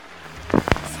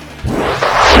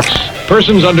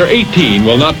Persons under 18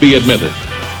 will not be admitted.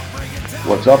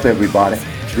 What's up, everybody?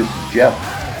 This is Jeff.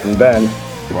 And Ben.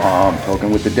 From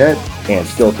Talking with the Dead. And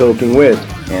Still Talking With.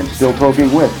 And Still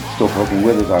Talking With. Still Talking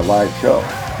With is our live show.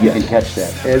 Yes. You can catch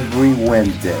that every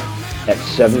Wednesday. At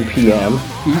 7 p.m.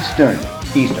 Eastern.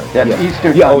 That's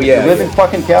Eastern time. Yeah, oh, yeah. If you live in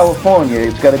fucking California,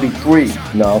 it's got to be 3.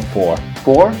 No, 4.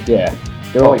 4? Yeah.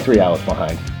 They're only 3 hours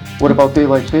behind. What about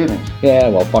daylight savings? Yeah,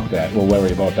 well, fuck that. We'll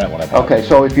worry about that one. Okay,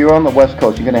 so if you're on the West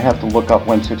Coast, you're going to have to look up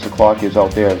when 6 o'clock is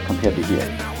out there compared to here.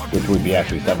 Which would be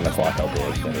actually 7 o'clock out there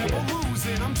instead of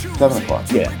here. 7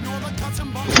 o'clock? Yeah.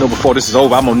 Before this is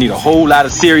over, I'm going to need a whole lot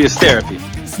of serious therapy.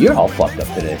 You're all fucked up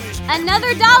today.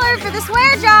 Another $1 for the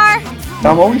swear jar.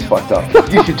 I'm always fucked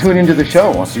up. You should tune into the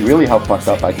show and see really how fucked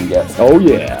up I can get. Oh,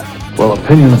 yeah. Well,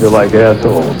 opinions are like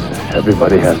assholes.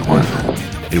 Everybody has one.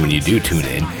 And when you do tune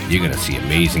in, you're going to see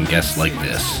amazing guests like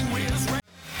this.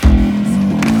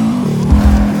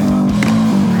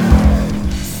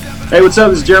 Hey, what's up?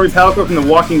 This is Jeremy Palco from The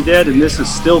Walking Dead, and this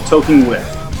is Still Talking With.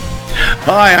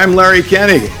 Hi, I'm Larry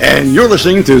Kenny, and you're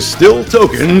listening to Still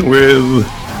Talking With...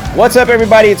 What's up,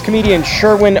 everybody? It's comedian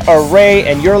Sherwin Array,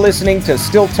 and you're listening to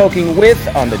Still Talking With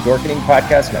on the Dorkening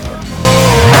Podcast Network.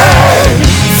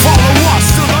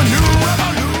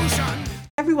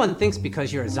 Everyone thinks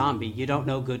because you're a zombie, you don't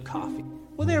know good coffee.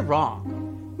 Well, they're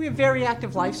wrong. We have very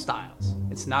active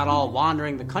lifestyles. It's not all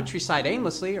wandering the countryside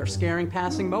aimlessly or scaring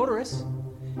passing motorists.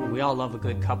 And we all love a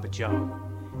good cup of joe.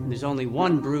 And there's only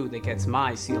one brew that gets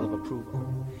my seal of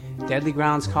approval. Deadly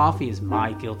Grounds coffee is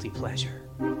my guilty pleasure.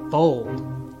 Bold,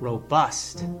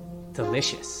 robust,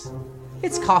 delicious.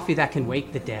 It's coffee that can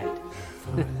wake the dead.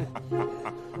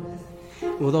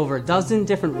 With over a dozen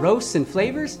different roasts and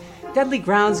flavors, Deadly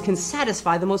Grounds can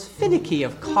satisfy the most finicky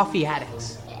of coffee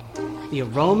addicts. The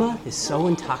aroma is so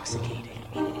intoxicating.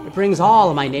 It brings all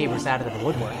of my neighbors out of the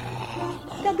woodwork.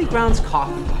 Deadly Grounds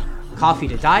coffee. Coffee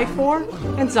to die for,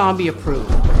 and zombie approved.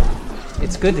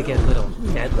 It's good to get a little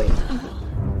deadly.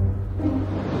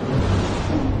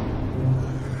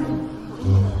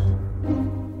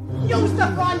 Use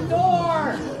the front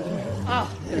door!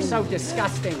 Oh, they're so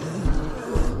disgusting.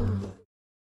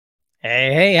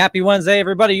 Hey, happy Wednesday,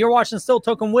 everybody. You're watching Still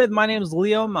Talking With. My name is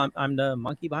Leo. I'm the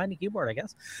monkey behind the keyboard, I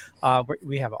guess.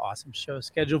 We have an awesome show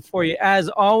scheduled for you, as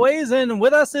always. And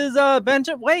with us is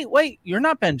Benjamin. Wait, you're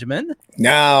not Benjamin.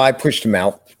 No, I pushed him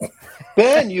out.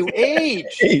 Ben, you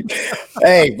aged.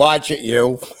 Hey, watch it,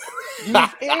 you.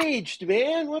 You've aged,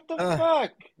 man. What the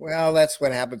fuck? Well, that's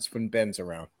what happens when Ben's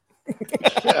around.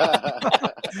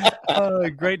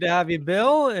 Great to have you,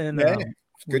 Bill. And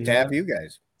it's good to have you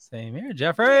guys. Same here,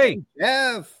 Jeffrey.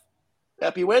 Jeff.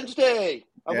 Happy Wednesday.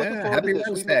 I'm looking forward happy to this.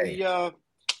 Wednesday.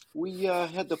 We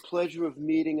had the pleasure of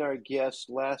meeting our guest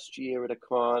last year at a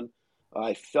con.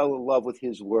 I fell in love with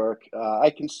his work.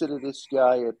 I consider this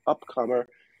guy an upcomer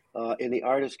in the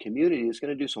artist community. He's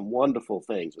going to do some wonderful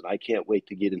things, and I can't wait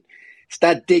to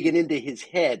start digging into his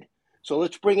head. So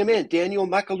let's bring him in. Daniel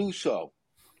Macaluso. All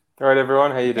right,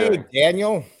 everyone. How you doing? Hey,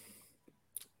 Daniel.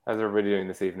 How's everybody doing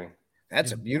this evening?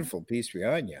 That's a beautiful piece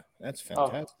behind you. That's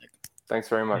fantastic. Thanks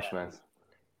very much, man.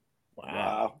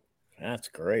 Wow. That's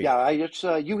great. Yeah,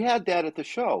 you had that at the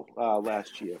show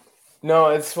last year. No,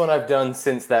 it's one I've done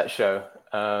since that show.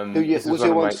 Was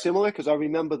there one similar? Because I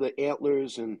remember the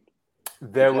antlers and...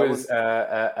 There was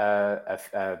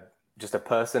just a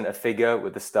person, a figure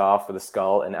with the staff, with a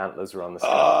skull, and antlers were on the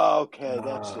staff. Oh, okay.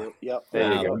 That's it. Yep.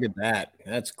 There you go. Look at that.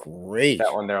 That's great.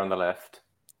 That one there on the left.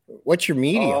 What's your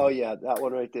medium? Oh, yeah. That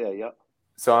one right there. Yep.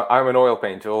 So I'm an oil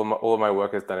painter. All of my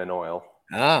work is done in oil.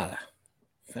 Ah,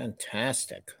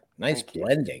 fantastic. Nice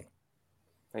blending.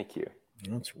 Thank you.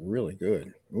 That's really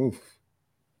good. Oof.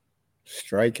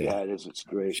 Striking. Yeah, it is. It's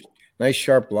great. Nice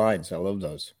sharp lines. I love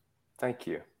those. Thank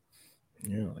you.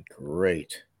 Yeah,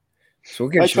 great. So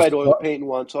I tried oil painting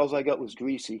once. All I got was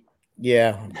greasy.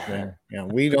 Yeah.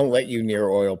 We don't let you near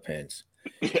oil paints.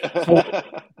 So,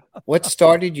 what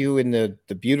started you in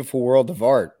the beautiful world of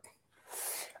art?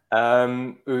 It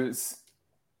was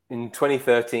in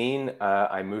 2013.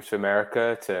 I moved to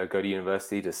America to go to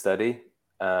university to study.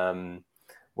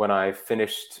 When I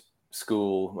finished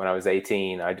school, when I was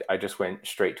 18, I just went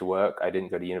straight to work. I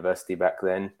didn't go to university back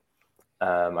then.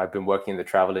 I've been working in the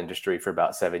travel industry for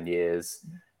about 7 years.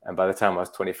 And by the time I was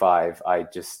 25, I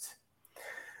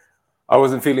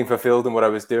wasn't feeling fulfilled in what I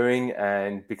was doing.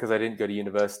 And because I didn't go to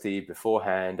university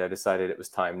beforehand, I decided it was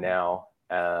time now.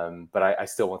 But I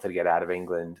still wanted to get out of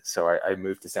England. So I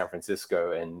moved to San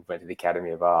Francisco and went to the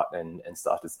Academy of Art and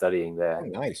started studying there. Oh,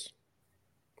 nice.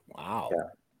 Wow. Yeah.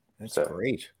 That's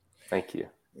great. Thank you.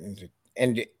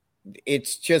 And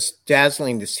it's just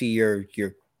dazzling to see your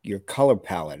color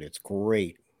palette. It's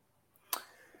great.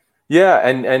 Yeah,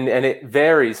 and it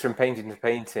varies from painting to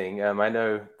painting. I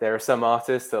know there are some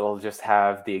artists that will just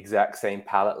have the exact same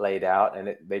palette laid out,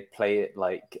 and they play it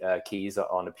like keys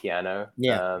on a piano.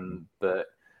 Yeah. But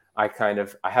I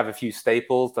have a few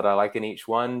staples that I like in each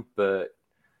one, but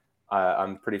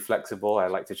I'm pretty flexible. I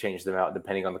like to change them out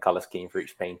depending on the color scheme for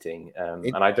each painting,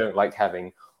 and I don't like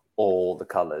having all the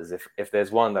colors. If there's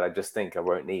one that I just think I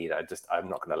won't need, I'm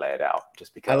not going to lay it out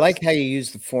just because. I like how you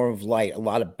use the form of light, a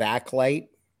lot of backlight,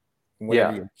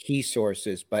 whatever your key source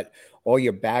is, but all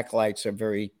your backlights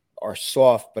are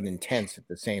soft but intense at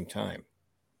the same time.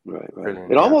 Right.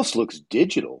 Brilliant, it almost looks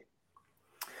digital.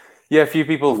 Yeah, a few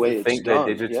people the think they're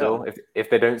digital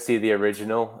if they don't see the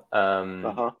original.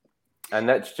 And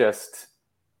that's just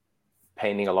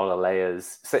painting a lot of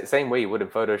layers, same way you would in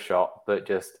Photoshop, but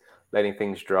just letting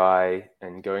things dry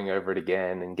and going over it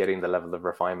again and getting the level of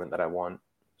refinement that I want.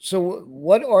 So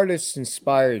what artists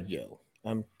inspired you?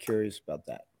 I'm curious about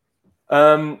that.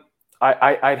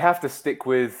 I'd have to stick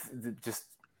with just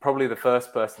probably the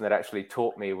first person that actually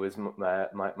taught me was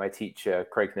my teacher,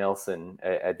 Craig Nelson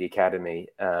at the Academy.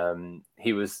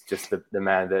 He was just the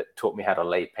man that taught me how to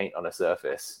lay paint on a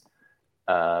surface.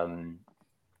 And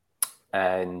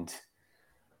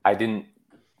I didn't,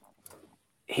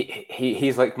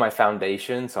 he's like my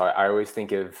foundation. So I always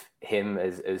think of him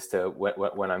as to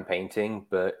when I'm painting,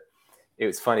 but it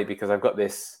was funny because I've got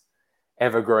this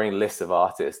ever-growing list of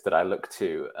artists that I look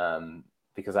to,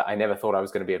 because I never thought I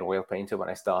was going to be an oil painter when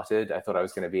I started. I thought I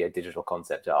was going to be a digital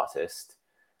concept artist.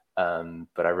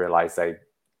 But I realized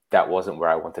that wasn't where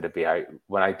I wanted to be.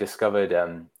 When I discovered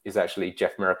is actually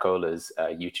Jeff Miracola's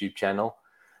YouTube channel,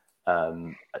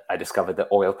 I discovered that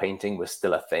oil painting was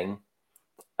still a thing.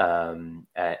 And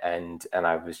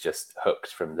I was just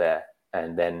hooked from there.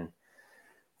 And then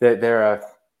there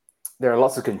are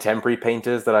lots of contemporary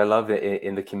painters that I love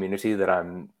in the community that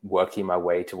I'm working my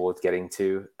way towards getting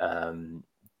to.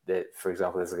 For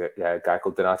example, there's a guy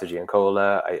called Donato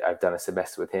Giancola. I've done a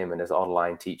semester with him in his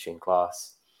online teaching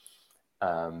class.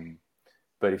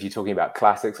 But if you're talking about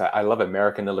classics, I love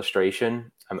American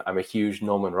illustration. I'm a huge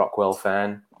Norman Rockwell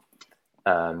fan.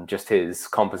 Just his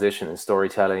composition and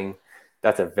storytelling.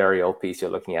 That's a very old piece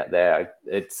you're looking at there.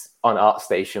 It's on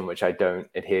ArtStation, which I don't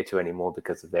adhere to anymore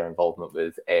because of their involvement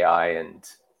with AI, and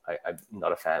I'm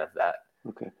not a fan of that.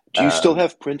 Okay. Do you still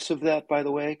have prints of that, by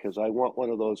the way? Because I want one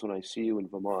of those when I see you in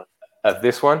Vermont. Of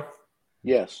this one?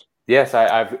 Yes. Yes,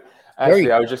 I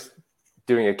was just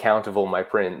doing a count of all my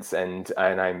prints, and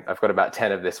I've got about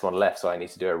 10 of this one left, so I need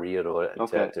to do a reorder.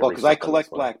 Okay. Well, because I collect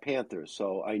Black Panthers,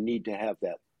 so I need to have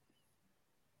that.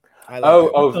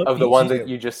 Of the one that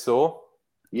you just saw?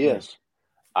 Yes.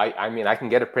 I mean, I can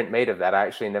get a print made of that. I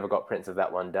actually never got prints of that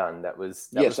one done.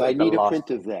 Yes, I need a print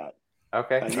of that.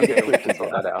 Okay. I need a print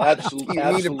of that. Absolutely.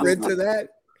 You need a print of that?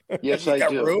 Yes, I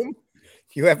do. Room?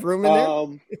 You have room in there?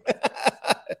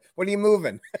 What are you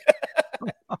moving?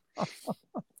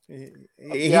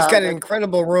 He's got an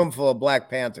incredible room full of Black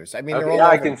Panthers. I mean, they're all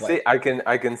over the place.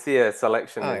 I can see a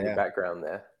selection in the background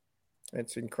there.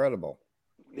 It's incredible.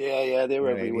 Yeah, they're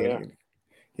everywhere.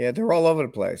 Yeah, they're all over the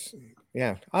place.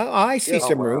 Yeah, I see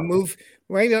some room. Move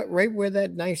right where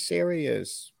that nice area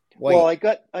is. White. Well,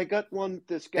 I got one.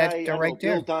 This guy, right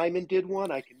there. Bill Diamond did one.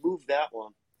 I can move that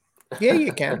one. Yeah,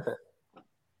 you can.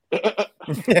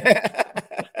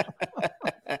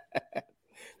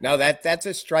 No, that's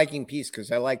a striking piece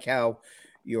because I like how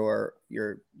your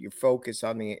focus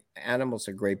on the animals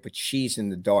are great, but she's in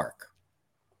the dark.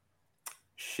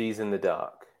 She's in the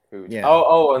dark. Yeah.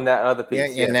 Oh, and that other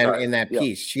piece. Yeah, in that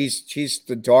piece, she's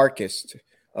the darkest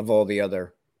of all the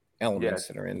other elements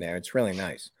that are in there. It's really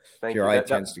nice. Your eye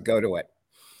tends to go to it.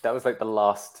 That was like the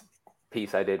last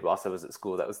piece I did whilst I was at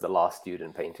school. That was the last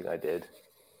student painting I did.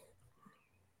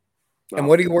 And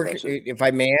what are you working? If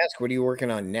I may ask, what are you working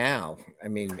on now? I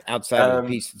mean, outside of the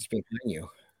piece that's behind you.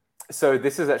 So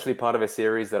this is actually part of a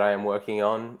series that I am working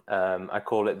on. I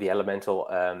call it the Elemental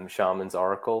Shaman's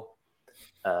Oracle.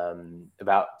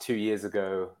 About 2 years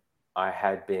ago, I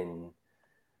had been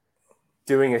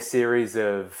doing a series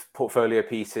of portfolio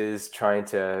pieces, trying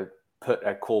to put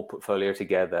a cool portfolio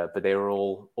together, but they were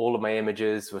all of my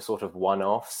images were sort of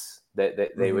one-offs.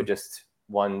 They were just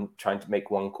trying to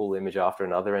make one cool image after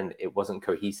another, and it wasn't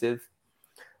cohesive.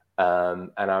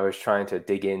 And I was trying to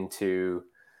dig into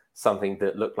something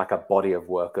that looked like a body of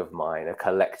work of mine, a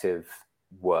collective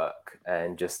work.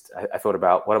 And just, I thought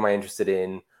about, what am I interested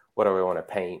in? What do I want to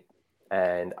paint?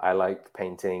 And I liked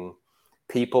painting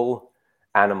people,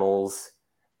 animals,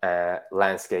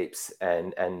 landscapes,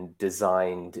 and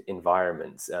designed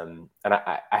environments. And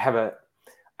I have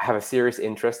a serious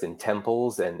interest in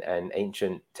temples and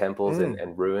ancient temples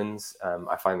and ruins.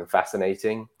 I find them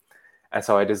fascinating. And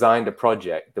so I designed a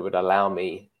project that would allow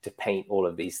me to paint all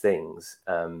of these things.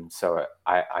 So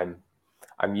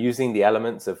I'm using the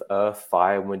elements of earth,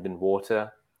 fire, wind, and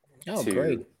water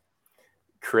to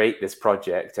create this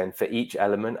project. And for each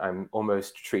element, I'm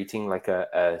almost treating like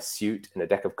a suit in a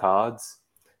deck of cards.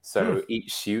 So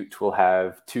each suit will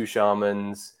have 2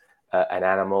 shamans, an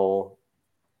animal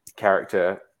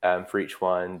character for each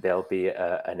one. There'll be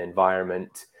an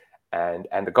environment and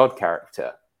a god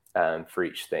character for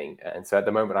each thing. And so at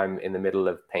the moment, I'm in the middle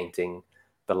of painting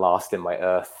the last in my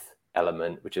earth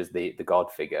element, which is the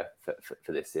god figure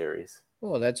for this series.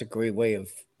 Oh, that's a great way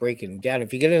of breaking it down.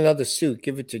 If you get another suit,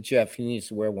 give it to Jeff. He needs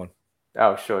to wear one.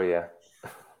 Oh, sure, yeah.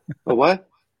 A what?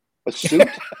 A suit?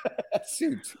 A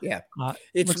suit, yeah.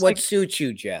 It's what suits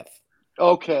you, Jeff.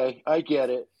 Okay, I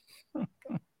get it.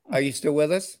 Are you still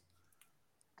with us?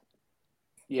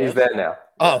 Yeah. He's there now.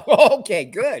 Oh, okay,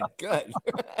 good. I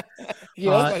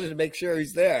wanted to make sure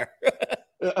he's there.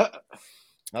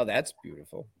 Oh, that's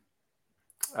beautiful.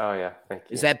 Oh, yeah, thank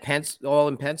you. Is that all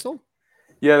in pencil?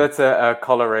 Yeah, that's a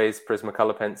Colorays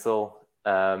Prismacolor pencil.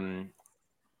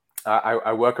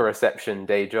 I work a reception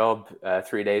day job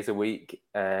 3 days a week,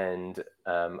 and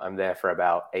I'm there for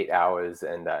about 8 hours.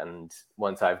 And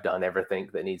once I've done everything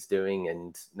that needs doing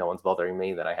and no one's bothering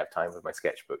me, then I have time with my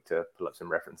sketchbook to pull up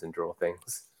some reference and draw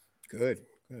things. Good.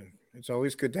 It's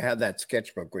always good to have that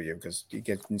sketchbook with you because you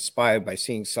get inspired by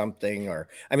seeing something.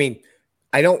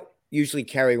 I don't usually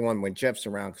carry one when Jeff's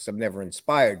around because I'm never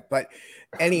inspired, but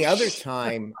any other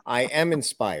time I am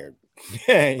inspired.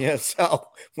 Yeah, so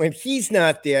when he's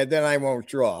not there, then I won't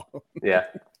draw. Yeah,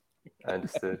 I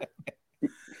understood.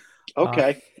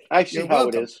 Okay, I see how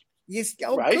it is. Yes,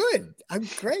 good. I'm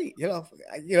great.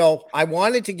 I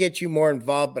wanted to get you more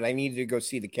involved, but I needed to go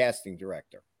see the casting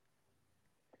director.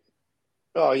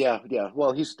 Oh yeah.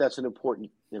 Well, that's an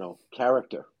important,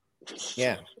 character.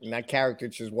 Yeah, and that character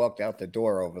just walked out the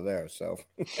door over there. So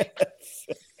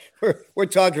we're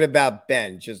talking about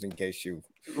Ben, just in case you.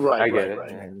 Right. I get it.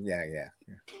 Right. Yeah.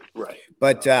 Right.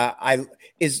 But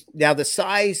now the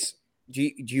size. Do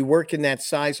you work in that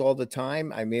size all the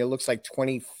time? I mean, it looks like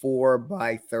 24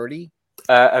 by 30.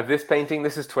 Of this painting,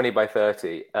 this is 20 by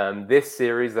 30. This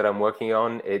series that I'm working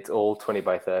on, it's all 20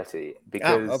 by 30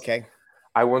 because okay.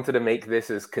 I wanted to make this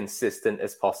as consistent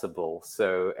as possible.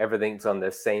 So everything's on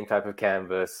the same type of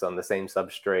canvas, on the same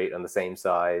substrate, on the same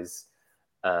size,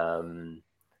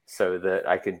 so that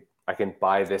I can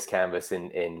buy this canvas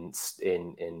in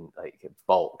like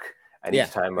bulk. And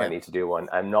each time I need to do one,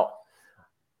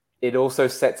 it also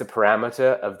sets a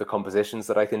parameter of the compositions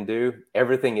that I can do.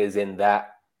 Everything is in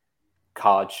that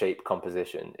card shape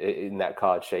composition, in that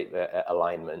card shape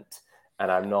alignment.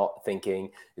 And I'm not thinking,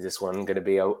 is this one going to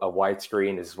be a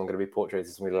widescreen? Is this one going to be portrait? Is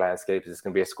this going to be landscape? Is this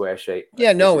going to be a square shape?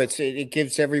 Yeah, no, it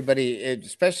gives everybody,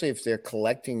 especially if they're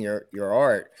collecting your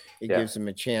art, it gives them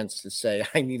a chance to say,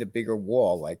 I need a bigger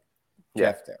wall like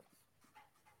Jeff there.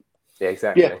 Yeah,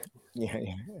 exactly. Yeah.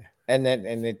 And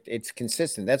it's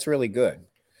consistent. That's really good.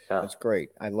 Yeah. That's great.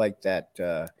 I like that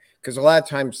because a lot of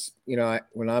times,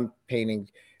 when I'm painting,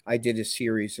 I did a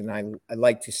series and I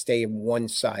like to stay in one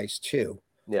size too.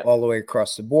 Yeah. All the way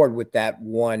across the board with that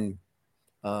one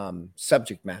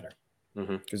subject matter,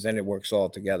 because then it works all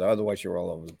together. Otherwise, you're all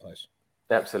over the place.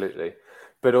 Absolutely,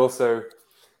 but also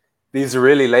these are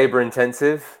really labor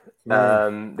intensive.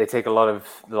 They take a lot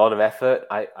of effort.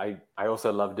 I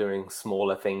also love doing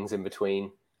smaller things in between.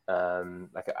 I'm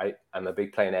a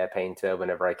big plein air painter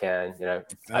whenever I can. I live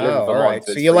in Vermont, all right.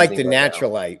 So you like the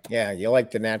natural light? Yeah, you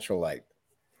like the natural light.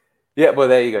 Yeah, well,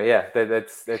 there you go. Yeah,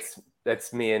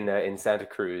 that's me in Santa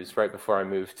Cruz right before I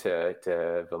moved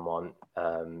to Vermont.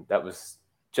 That was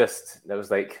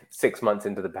like 6 months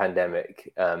into the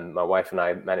pandemic. My wife and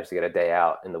I managed to get a day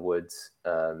out in the woods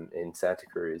in Santa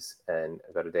Cruz, and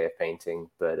I got a day of painting.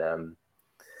 But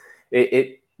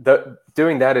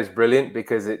doing that is brilliant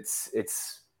because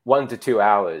it's 1 to 2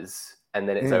 hours and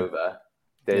then it's over.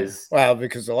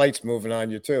 Because the light's moving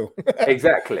on you too.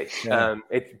 Exactly.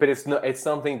 But it's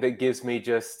something that gives me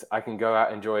I can go out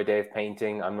and enjoy a day of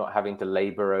painting. I'm not having to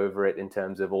labor over it in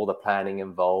terms of all the planning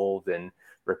involved and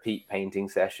repeat painting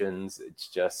sessions. It's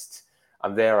just,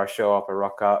 I'm there, I show up, I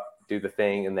rock up, do the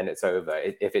thing, and then it's over.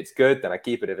 If it's good, then I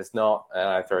keep it. If it's not,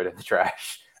 I throw it in the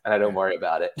trash and I don't worry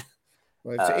about it.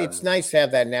 Well, it's nice to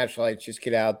have that natural light. Just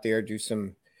get out there, do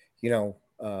some,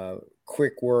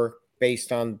 quick work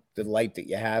based on the light that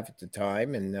you have at the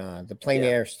time. And the plein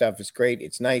air stuff is great.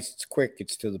 It's nice. It's quick.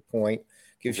 It's to the point.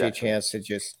 Gives you a chance to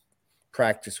just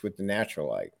practice with the natural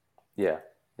light. Yeah.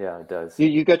 Yeah, it does.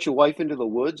 You got your wife into the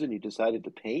woods and you decided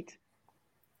to paint?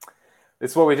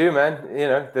 It's what we do, man.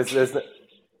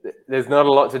 there's not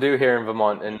a lot to do here in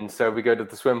Vermont, and so we go to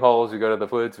the swim holes, we go to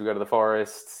the woods, we go to the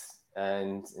forests,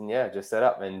 and yeah, just set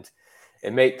up, and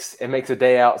it makes a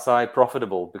day outside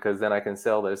profitable, because then I can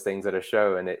sell those things at a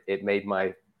show, and it made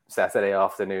my Saturday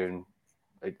afternoon.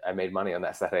 I made money on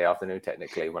that Saturday afternoon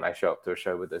technically when I show up to a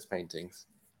show with those paintings.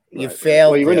 You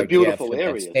failed. Well, you're in a there, beautiful Jeff, with that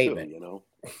area too, statement. you know.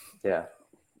 Yeah,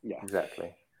 Yeah.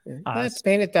 exactly. Let's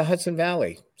paint at the Hudson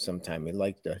Valley sometime. We'd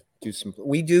like to do some.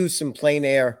 We do some plein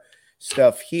air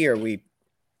stuff here. We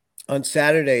on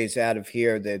Saturdays out of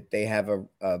here that they have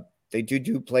they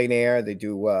do plein air. They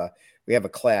do. We have a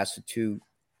class of two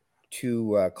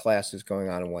classes going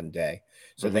on in one day.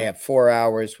 So they have 4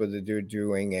 hours where they're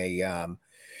doing a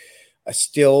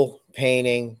still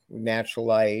painting, natural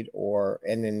light,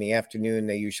 and in the afternoon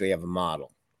they usually have a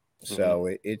model.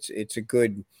 So it's a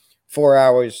good 4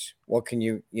 hours. What can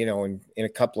you in a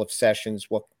couple of sessions,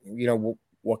 what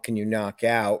can you knock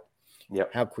out?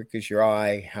 Yep. How quick is your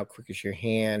eye? How quick is your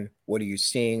hand? What are you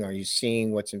seeing? Are you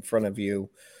seeing what's in front of you?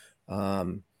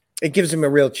 It gives them a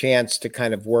real chance to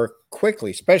kind of work quickly,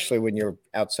 especially when you're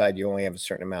outside. You only have a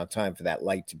certain amount of time for that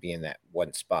light to be in that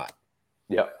one spot.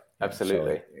 Yep,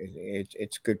 absolutely. So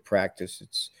it's good practice.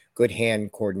 It's good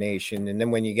hand coordination. And then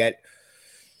when you get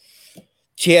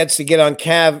chance to get on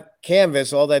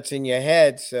canvas, all that's in your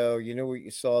head. So you know what you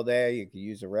saw there. You can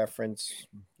use a reference.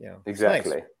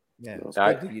 Exactly. Nice. Yeah, it's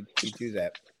good that you do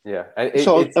that. Yeah, and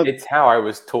it's how I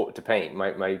was taught to paint.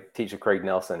 My teacher, Craig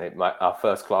Nelson, our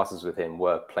first classes with him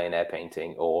were plein air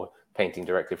painting or painting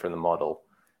directly from the model.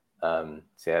 So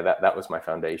yeah, that was my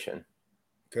foundation.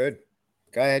 Good.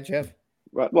 Go ahead, Jeff.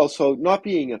 Right. Well, so not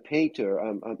being a painter,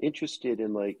 I'm interested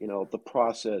in the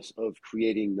process of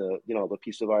creating the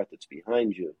piece of art that's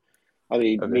behind you. I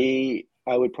mean,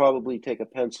 I would probably take a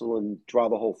pencil and draw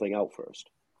the whole thing out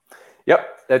first.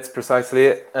 Yep, that's precisely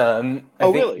it.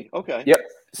 Really? Okay. Yep.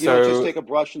 You don't just take a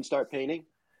brush and start painting?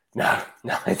 No.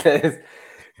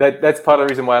 That's part of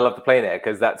the reason why I love the plein air,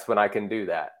 because that's when I can do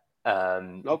that.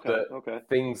 Okay.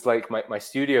 Things like my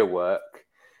studio work,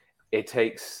 it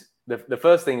takes the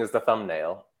first thing is the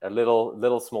thumbnail, a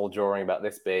little small drawing about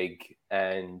this big,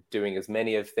 and doing as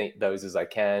many of those as I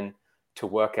can to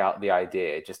work out the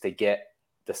idea, just to get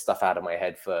the stuff out of my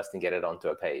head first and get it onto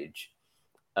a page.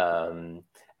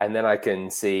 And then I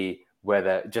can see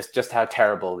whether just how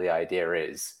terrible the idea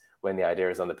is when the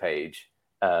idea is on the page,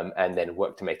 and then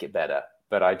work to make it better.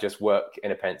 But I just work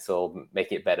in a pencil,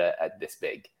 make it better at this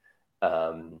big.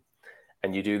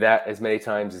 And you do that as many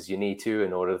times as you need to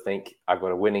in order to think, I've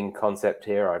got a winning concept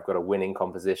here, I've got a winning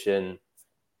composition.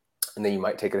 And then you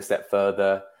might take it a step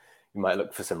further. You might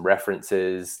look for some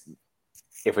references.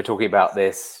 If we're talking about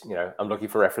this, I'm looking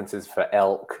for references for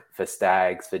elk, for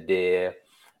stags, for deer,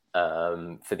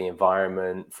 for the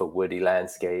environment, for woody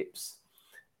landscapes.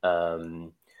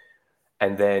 And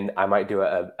then I might do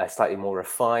a slightly more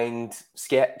refined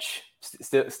sketch,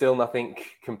 still nothing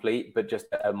complete, but just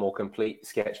a more complete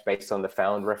sketch based on the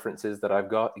found references that I've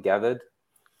gathered.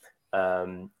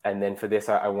 And then for this,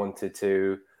 I wanted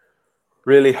to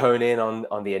really hone in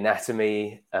on the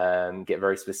anatomy, get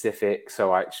very specific.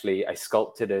 So I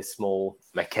sculpted a small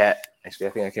maquette. Actually, I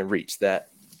think I can reach that.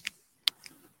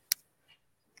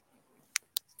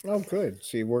 Oh, good.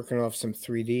 So you're working off some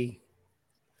 3D.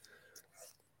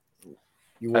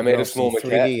 I made a small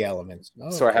maquette. 3D elements.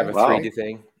 Oh, so I have a 3D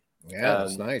thing. Yeah,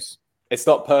 that's nice. It's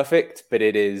not perfect, but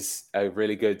it is a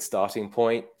really good starting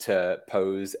point to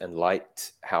pose and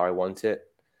light how I want it.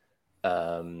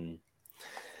 And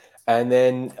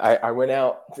then I went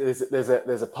out. There's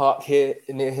a park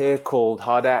near here called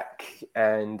Hardak,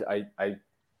 and I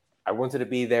wanted to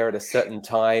be there at a certain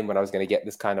time when I was going to get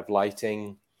this kind of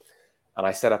lighting. And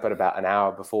I set up at about an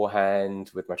hour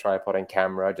beforehand with my tripod and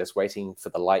camera, just waiting for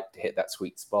the light to hit that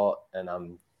sweet spot.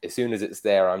 And as soon as it's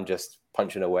there, I'm just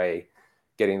punching away,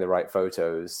 getting the right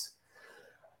photos.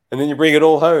 And then you bring it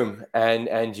all home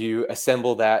and you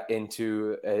assemble that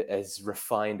into as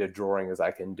refined a drawing as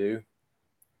I can do.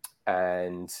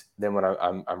 And then when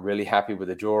I'm really happy with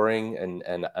the drawing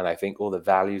and I think all the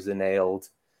values are nailed,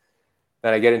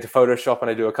 then I get into Photoshop and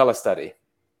I do a color study.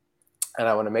 And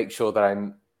I want to make sure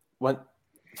that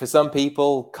for some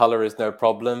people, color is no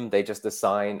problem. They just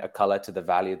assign a color to the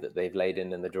value that they've laid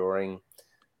in the drawing.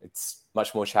 It's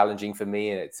much more challenging for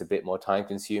me, and it's a bit more time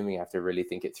consuming. I have to really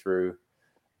think it through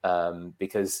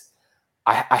because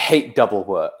I hate double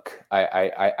work.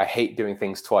 I hate doing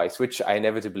things twice, which I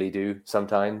inevitably do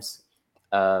sometimes.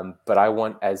 But I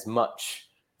want as much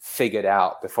figured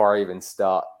out before I even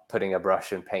start putting a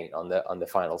brush and paint on the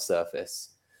final surface.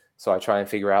 So I try and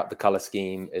figure out the color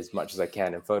scheme as much as I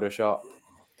can in Photoshop.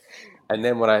 And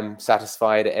then when I'm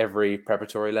satisfied at every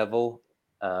preparatory level,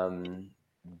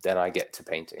 then I get to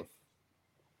painting.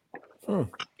 No.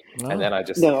 And then I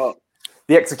just No.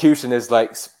 the execution is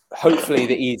like hopefully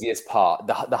the easiest part.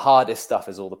 The hardest stuff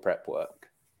is all the prep work.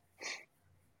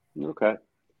 Okay.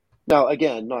 Now,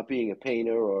 again, not being a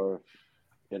painter or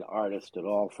an artist at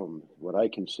all, from what I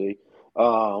can see,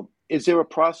 is there a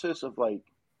process of like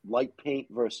light paint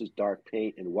versus dark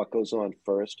paint, and what goes on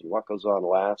first and what goes on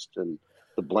last, and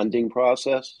the blending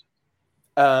process?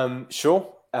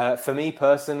 Sure. For me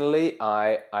personally,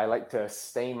 I like to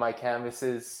stain my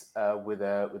canvases with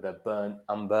a burnt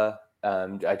umber.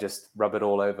 I just rub it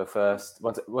all over first.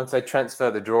 Once I transfer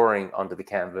the drawing onto the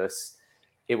canvas,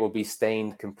 it will be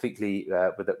stained completely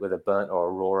with a burnt or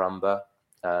a raw umber.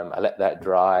 I let that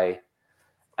dry,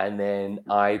 and then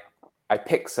I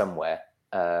pick somewhere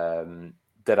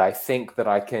that I think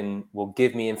that will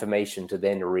give me information to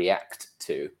then react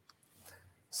to.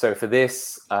 So for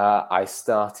this, I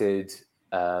started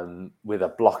with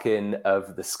a block-in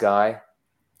of the sky,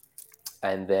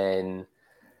 and then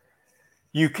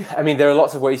there are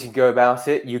lots of ways you can go about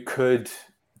it. You could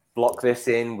block this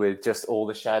in with just all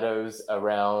the shadows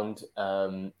around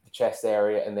the chest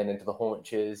area and then into the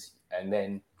haunches and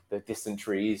then the distant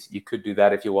trees. You could do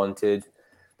that if you wanted,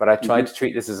 but I tried to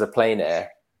treat this as a plein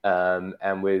air.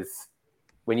 And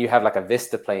when you have like a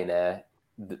vista plein air,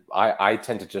 I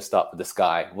tend to just start with the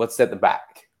sky. What's at the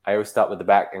back? I always start with the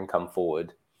back and come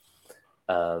forward.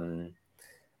 And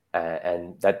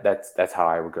that's how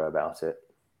I would go about it.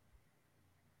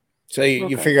 So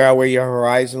you figure out where your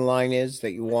horizon line is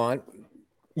that you want?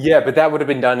 Yeah, but that would have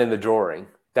been done in the drawing.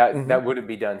 That wouldn't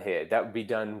be done here. That would be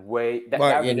done that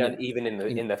would be done even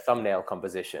in the thumbnail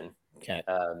composition. Okay.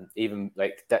 Even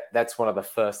like that's one of the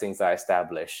first things I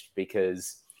established,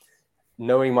 because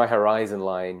knowing my horizon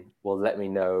line will let me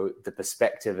know the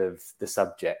perspective of the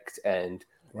subject. And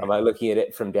am I looking at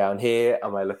it from down here?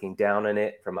 Am I looking down on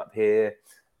it from up here?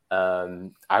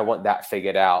 I want that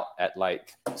figured out at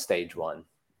like stage 1.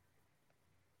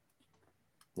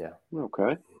 Yeah.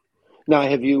 Okay. Now,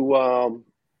 have you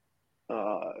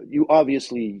you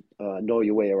obviously know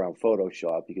your way around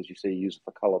Photoshop, because you say you use it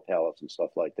for color palettes and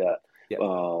stuff like that. Yep.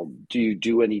 Do you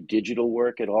do any digital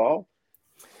work at all?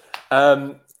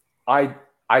 I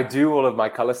do all of my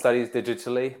color studies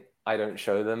digitally. I don't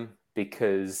show them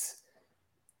because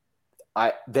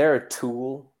they're a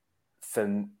tool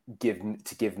to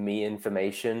give me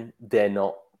information. They're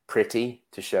not pretty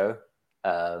to show.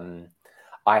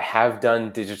 I have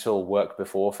done digital work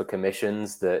before for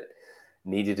commissions that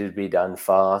needed to be done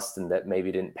fast and that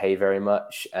maybe didn't pay very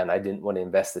much, and I didn't want to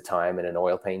invest the time in an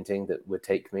oil painting that would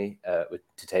take me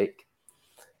to take.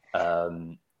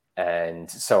 And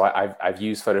so I've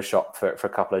used Photoshop for a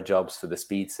couple of jobs for the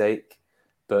speed's sake,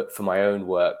 but for my own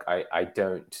work, I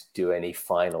don't do any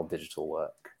final digital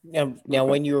work. Now,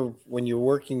 when you're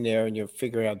working there and you're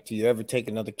figuring out, do you ever take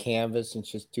another canvas and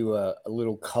just do a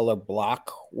little color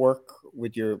block work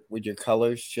with your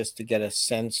colors, just to get a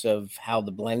sense of how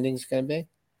the blending's going to be?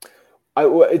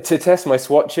 To test my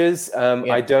swatches,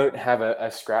 I don't have a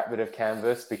scrap bit of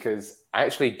canvas because I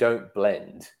actually don't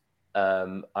blend.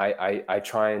 I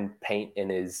try and paint in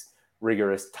as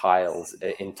rigorous tiles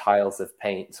of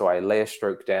paint. So I lay a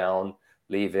stroke down,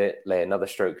 leave it, lay another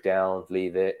stroke down,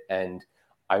 leave it, and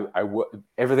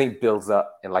everything builds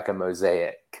up in like a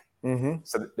mosaic.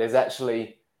 So there's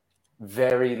actually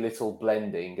very little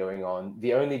blending going on.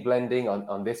 The only blending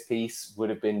on this piece would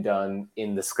have been done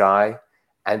in the sky,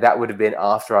 and that would have been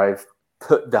after I've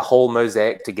put the whole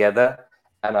mosaic together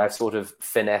and I've sort of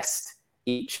finessed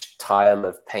each tile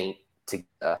of paint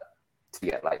together to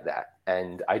get like that.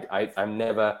 And I'm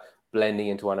never blending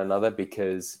into one another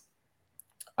because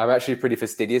I'm actually pretty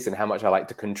fastidious in how much I like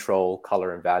to control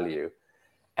color and value.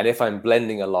 And if I'm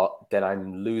blending a lot, then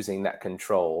I'm losing that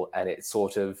control, and it's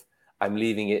sort of, I'm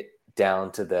leaving it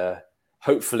down to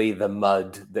hopefully the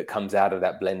mud that comes out of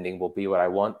that blending will be what I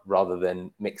want, rather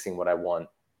than mixing what I want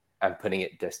and putting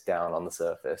it just down on the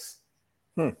surface.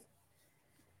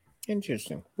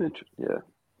 Interesting.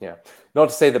 Yeah. Not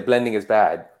to say that blending is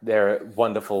bad. There are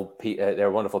wonderful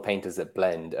painters that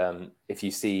blend. If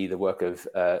you see the work of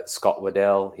Scott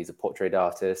Waddell, he's a portrait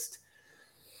artist.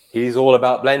 He's all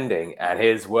about blending, and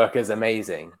his work is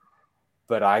amazing.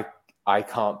 But I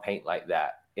can't paint like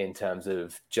that in terms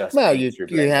of just. Well, you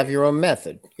have your own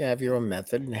method. You have your own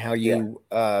method and how you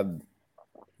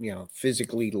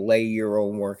physically lay your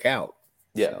own work out.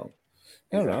 Yeah. So,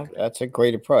 I don't know. That's a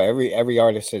great approach. Every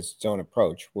artist has its own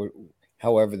approach.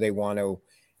 However they want to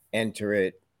enter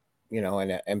it,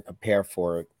 and prepare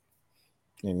for it.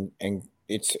 And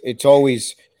it's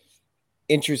always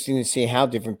interesting to see how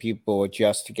different people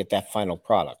adjust to get that final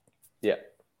product. Yeah,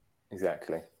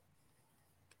 exactly.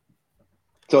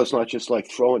 So it's not just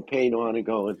like throwing paint on and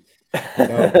going.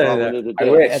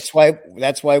 That's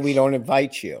why we don't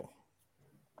invite you.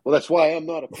 Well, that's why I'm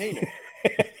not a painter.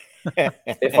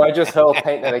 If I just hurl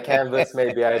paint at a canvas,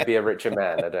 maybe I'd be a richer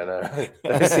man. I don't know.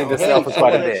 I've seen this stuff for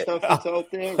quite a bit. Stuff that's out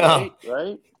there,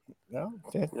 right? No.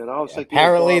 It's like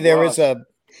Apparently, there is a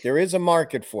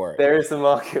market for it. There is a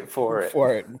market for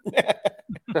it.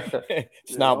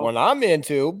 It's not one I'm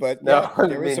into, but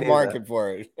there is a market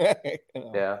for it.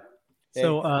 Yeah.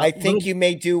 So I think you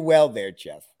may do well there,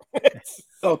 Jeff.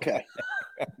 Okay.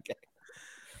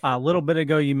 A little bit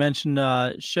ago, you mentioned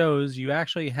shows. You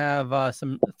actually have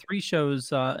 3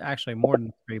 shows, actually more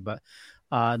than 3, but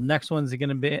next one's you're going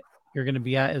to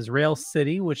be at is Rail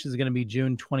City, which is going to be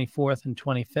June 24th and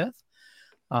 25th.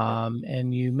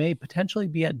 And you may potentially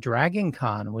be at Dragon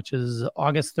Con, which is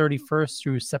August 31st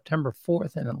through September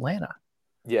 4th in Atlanta.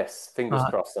 Yes, fingers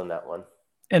crossed on that one.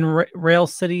 And Rail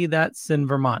City, that's in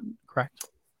Vermont, correct?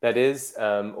 That is.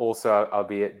 Also, I'll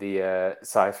be at the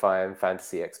Sci-Fi and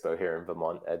Fantasy Expo here in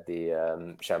Vermont at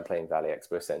the Champlain Valley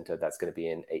Expo Center. That's going to be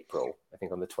in April, I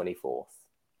think on the 24th.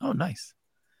 Oh, nice.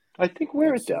 I think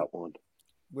we're at that one.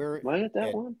 Am I at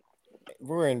that one?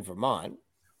 We're in Vermont.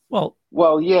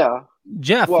 Well, yeah.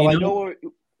 Jeff, well,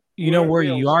 you know where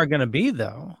you are going to be,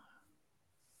 though.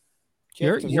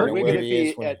 We're going to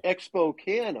be at Expo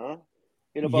Canna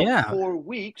in about 4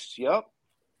 weeks. Yep.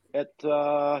 At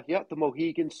the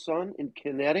Mohegan Sun in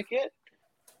Connecticut.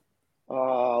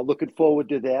 Looking forward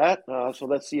to that. So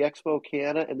that's the Expo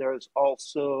Canna, and there's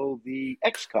also the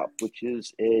X Cup, which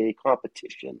is a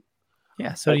competition.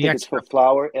 Yeah, so I think it's for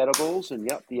flower edibles, and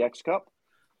the X Cup.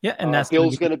 Yeah, and that's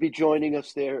Bill's going to be joining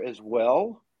us there as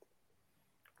well,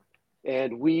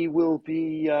 and we will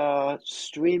be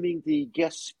streaming the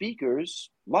guest speakers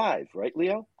live, right,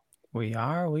 Leo? We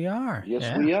are.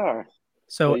 Yes, we are.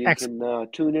 So you can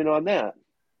tune in on that.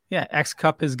 Yeah, X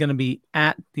Cup is going to be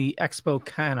at the Expo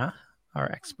Canna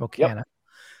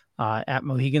at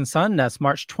Mohegan Sun. That's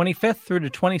March 25th through the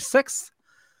 26th.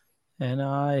 And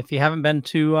if you haven't been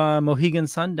to Mohegan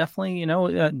Sun, definitely,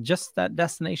 just that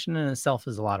destination in itself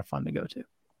is a lot of fun to go to.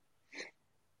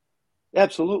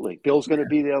 Absolutely. Bill's going to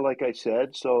be there, like I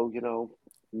said. So,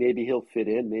 maybe he'll fit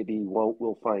in. Maybe he won't.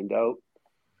 We'll find out.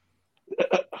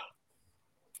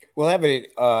 We'll have an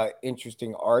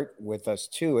interesting art with us,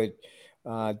 too.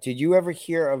 Did you ever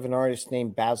hear of an artist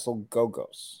named Basil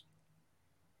Gogos?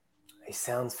 He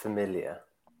sounds familiar.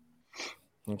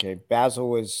 Okay, Basil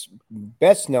was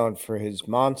best known for his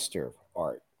monster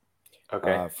art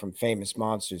from Famous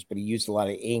Monsters, but he used a lot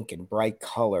of ink and bright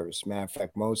colors. Matter of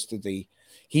fact,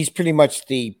 he's pretty much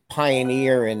the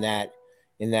pioneer in that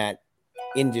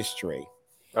industry.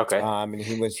 Okay. And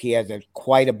he had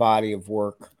quite a body of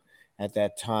work at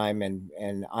that time,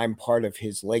 and I'm part of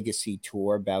his legacy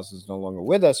tour. Basil's no longer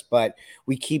with us, but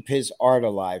we keep his art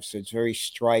alive, so it's very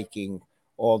striking,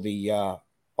 all the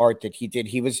art that he did.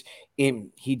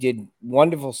 He did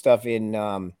wonderful stuff in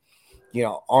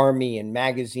Army and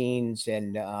magazines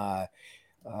and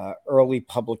early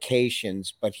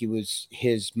publications, but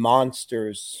his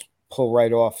monsters pull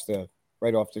right off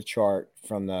the chart,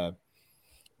 from the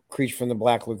Creature from the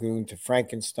Black Lagoon to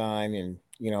Frankenstein, and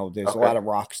there's a lot of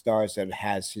rock stars that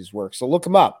has his work. So look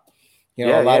him up.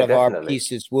 A lot of our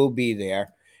pieces will be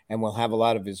there, and we'll have a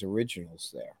lot of his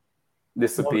originals there.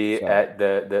 This will be at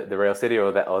the Rail City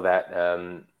or that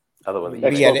other one.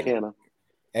 Expo Canna.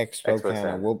 Expo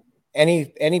Canna. Well,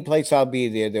 any place I'll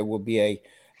be there will be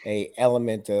a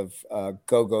element of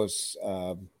Go-Go's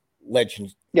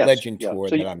legend tour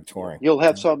that I'm touring. You'll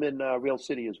have some in Rail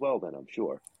City as well, then, I'm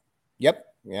sure. Yep.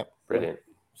 Brilliant.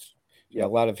 Yeah, a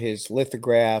lot of his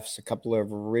lithographs, a couple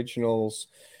of originals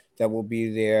that will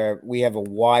be there. We have a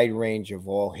wide range of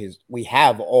we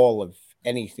have all of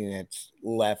anything that's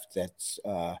left that's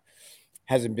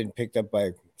hasn't been picked up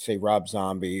by, say, Rob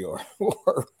Zombie or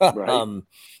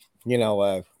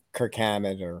Kirk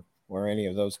Hammett or any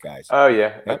of those guys. Oh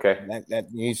yeah, okay.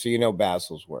 So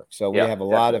Basil's work. So we have a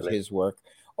lot of his work.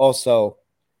 Also,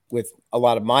 with a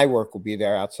lot of my work will be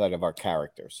there outside of our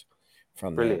characters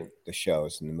from the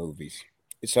shows and the movies.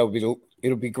 So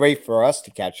it'll be great for us to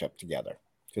catch up together,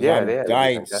 because I'm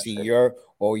dying to see your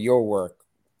work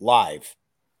live.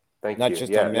 Not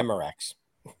just on Memorex.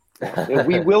 And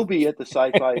we will be at the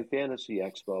Sci-Fi and Fantasy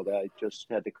Expo. I just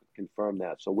had to confirm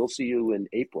that. So we'll see you in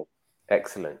April.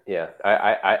 Excellent. Yeah.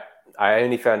 I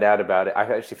only found out about it. I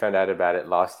actually found out about it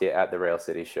last year at the Rail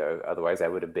City show. Otherwise, I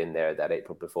would have been there that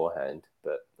April beforehand.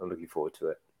 But I'm looking forward to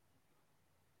it.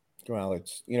 Well,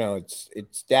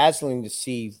 it's dazzling to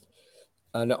see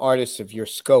an artist of your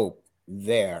scope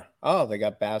there. Oh, they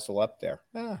got Basil up there.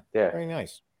 Very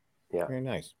nice. Yeah. Very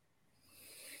nice.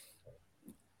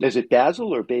 Is it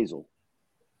Basil or Basil?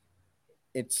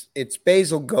 It's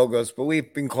Basil Gogos, but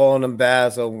we've been calling him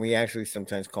Basil. And we actually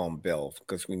sometimes call him Bill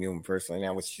because we knew him personally.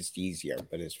 Now it's just easier,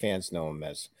 but his fans know him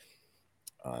as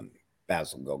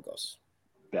Basil Gogos.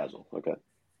 Basil, okay.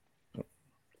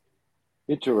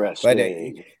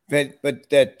 Interesting. But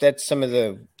that's some of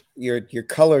the your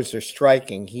colors are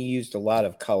striking. He used a lot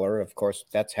of color. Of course,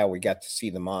 that's how we got to see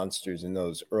the monsters in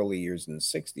those early years in the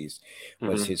 60s.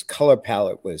 Was his color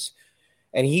palette was.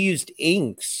 And he used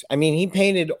inks. I mean, he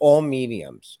painted all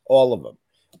mediums, all of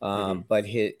them. But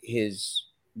his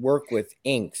work with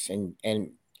inks and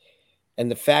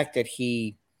the fact that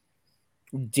he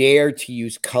dared to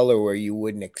use color where you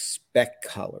wouldn't expect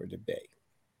color to be.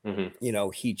 You know,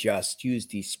 he just used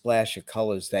these splash of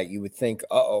colors that you would think,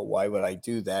 oh, why would I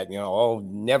do that? You know, oh,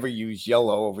 never use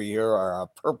yellow over here or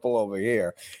purple over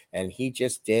here. And he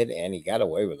just did, and he got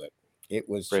away with it. It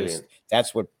was brilliant.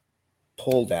 That's what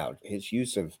pulled out. His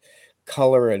use of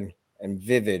color and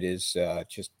vivid is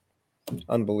just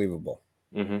unbelievable.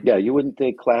 Yeah, you wouldn't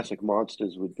think classic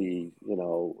monsters would be,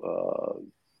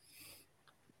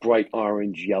 bright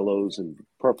orange, yellows, and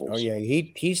purples. Oh yeah,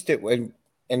 he's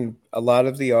and a lot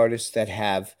of the artists that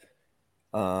have,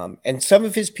 and some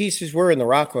of his pieces were in the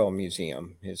Rockwell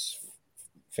Museum. His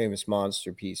famous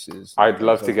monster pieces. I'd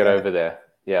love to get over there.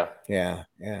 Yeah.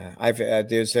 I've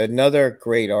there's another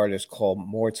great artist called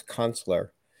Moritz Kunstler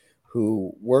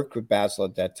who worked with Basil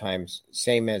at that time,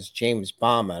 same as James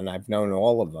Bama, and I've known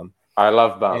all of them. I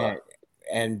love Bama.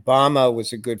 And Bama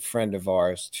was a good friend of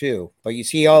ours too. But you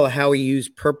see how he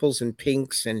used purples and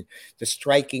pinks and the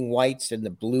striking whites and the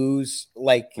blues,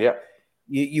 like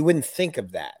you wouldn't think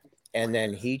of that. And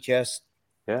then he just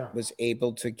was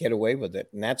able to get away with it.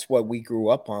 And that's what we grew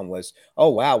up on was, oh,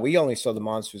 wow, we only saw the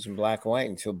monsters in black and white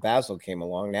until Basil came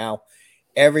along. Now,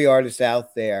 every artist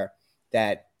out there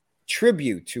that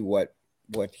tribute to what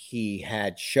he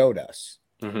had showed us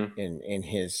in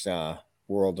his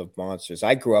world of monsters.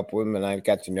 I grew up with him and I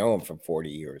got to know him for 40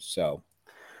 years. So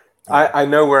I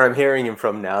know where I'm hearing him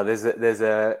from now. There's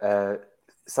a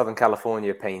Southern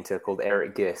California painter called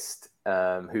Eric Gist,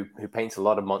 who paints a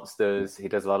lot of monsters. He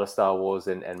does a lot of Star Wars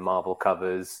and Marvel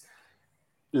covers.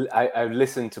 I've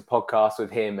listened to podcasts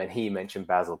with him, and he mentioned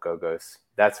Basil Gogos.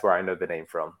 That's where I know the name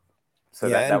from. So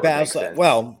that would make sense.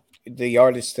 Well, the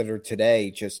artists that are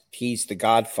today, he's the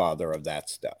godfather of that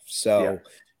stuff. So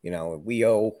we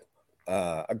owe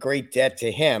a great debt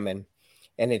to him, and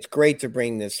it's great to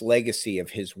bring this legacy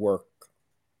of his work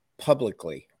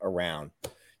publicly around.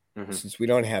 Since we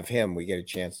don't have him, we get a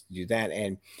chance to do that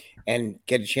and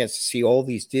get a chance to see all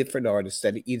these different artists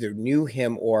that either knew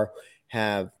him or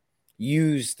have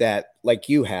used that, like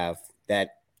you have,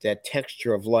 that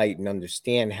texture of light and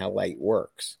understand how light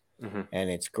works. And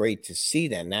it's great to see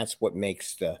that. And that's what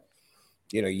makes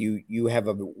you have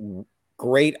a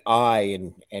great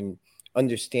eye and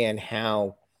understand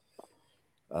how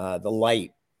the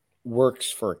light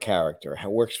works for a character, how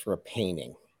it works for a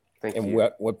painting. Thank and you.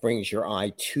 what brings your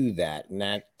eye to that,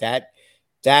 and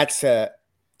that's the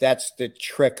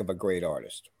trick of a great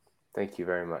artist. Thank you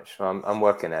very much. I'm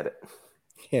working at it.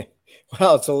 Yeah,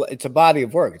 well, it's a body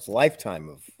of work. It's a lifetime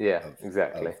of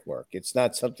exactly of work. It's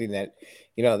not something that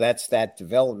that's that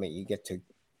development you get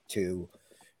to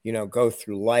go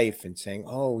through life and saying,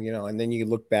 oh, and then you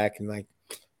look back and like,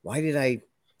 why did I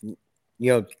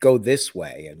go this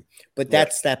way? But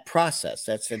that's that process.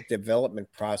 That's a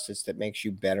development process that makes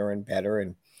you better and better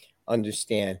and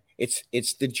understand. It's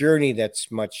the journey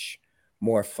that's much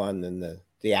more fun than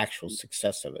the actual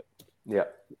success of it. Yeah,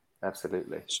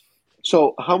 absolutely.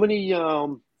 So how many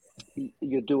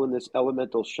you're doing this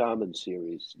Elemental Shaman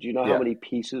series? Do you know how many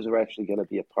pieces are actually going to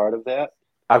be a part of that?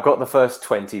 I've got the first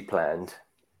 20 planned.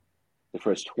 The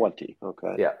first 20,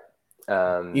 okay. Yeah.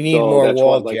 You need more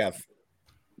wall, Jeff.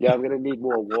 Yeah, I'm going to need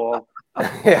more wall.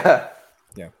 Yeah.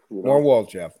 More wall,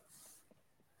 Jeff.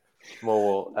 More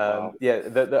wall.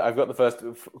 I've got the first,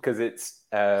 because it's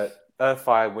Earth,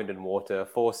 Fire, Wind, and Water,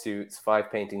 4 suits,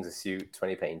 5 paintings a suit,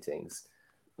 20 paintings.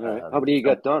 All right. How many you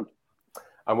got done?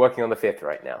 I'm working on the 5th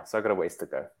right now, so I've got a ways to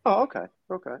go. Oh, okay.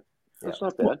 That's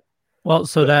not bad. Well,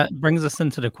 so that brings us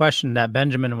into the question that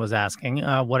Benjamin was asking.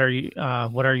 What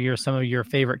are some of your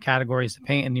favorite categories to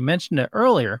paint? And you mentioned it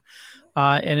earlier,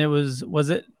 and it was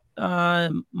it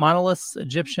monoliths,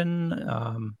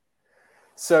 Egyptian?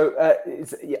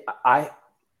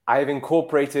 I've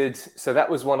incorporated. So that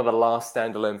was one of the last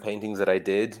standalone paintings that I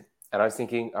did, and I was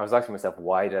asking myself,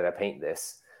 why did I paint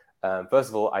this? First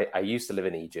of all, I used to live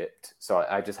in Egypt, so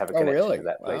I just have a connection to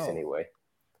that place anyway.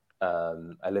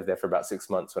 I lived there for about 6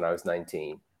 months when I was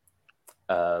 19.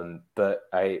 But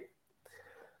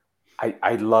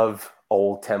I love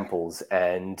old temples,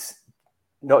 and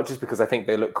not just because I think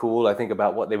they look cool. I think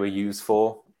about what they were used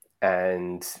for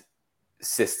and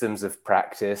systems of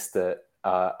practice that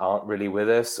aren't really with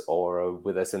us or are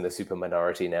with us in the super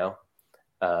minority now.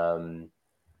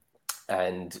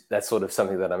 And that's sort of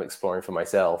something that I'm exploring for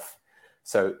myself.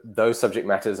 So those subject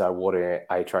matters are what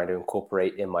I try to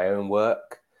incorporate in my own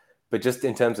work. But just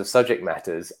in terms of subject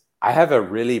matters, I have a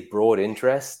really broad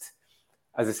interest.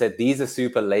 As I said, these are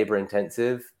super labor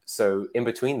intensive. So in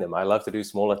between them, I love to do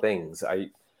smaller things.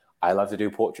 I love to do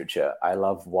portraiture. I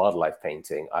love wildlife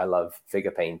painting. I love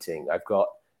figure painting. I've got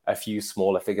a few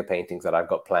smaller figure paintings that I've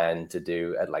got planned to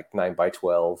do at like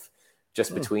 9x12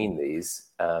 just between these.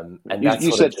 And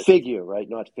you said figure, right?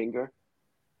 Not finger?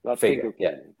 Not figure,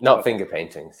 yeah. Not finger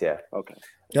paintings, yeah. Okay.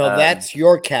 No, that's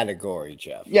your category,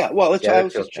 Jeff. Yeah, well, I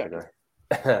was just checking.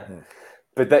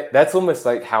 But that's almost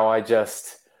like how I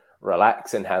just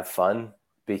relax and have fun,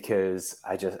 because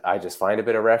I just find a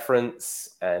bit of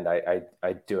reference, and I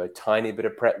do a tiny bit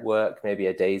of prep work, maybe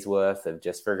a day's worth of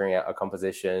just figuring out a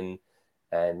composition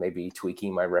and maybe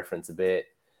tweaking my reference a bit.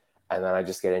 And then I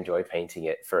just get to enjoy painting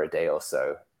it for a day or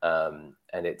so. And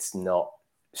it's not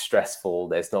stressful.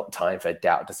 There's not time for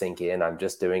doubt to sink in. I'm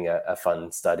just doing a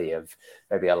fun study of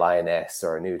maybe a lioness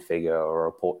or a nude figure or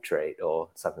a portrait or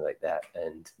something like that.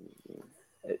 And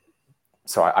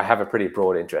so I have a pretty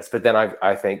broad interest. But then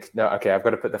I think, no, okay, I've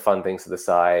got to put the fun things to the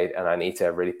side, and I need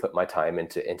to really put my time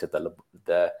into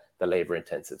the labor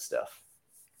intensive stuff.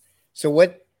 So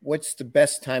what's the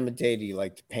best time of day do you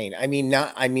like to paint? I mean,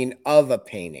 of a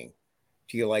painting.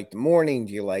 Do you like the morning?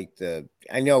 Do you like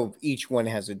I know each one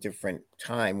has a different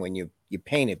time when you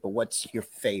paint it, but what's your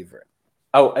favorite?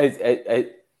 Oh,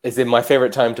 is it my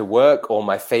favorite time to work or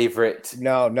my favorite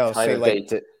time of day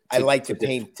I like to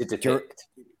paint to depict?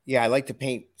 Yeah, I like to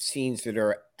paint scenes that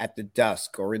are at the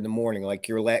dusk or in the morning. Like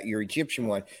your Egyptian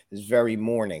one is very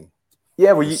morning.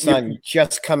 Yeah, well, the sun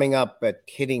just coming up but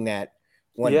hitting that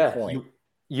one point.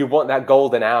 You want that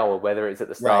golden hour, whether it's at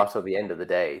the start or the end of the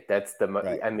day. That's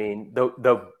I mean, the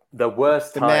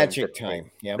worst time. The magic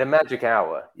time. Yeah. The magic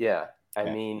hour. Yeah. I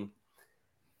mean,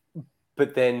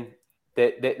 but then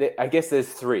I guess there's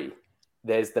three.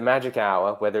 There's the magic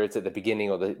hour, whether it's at the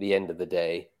beginning or the end of the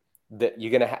day. That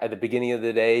you're going to at the beginning of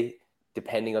the day,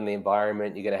 depending on the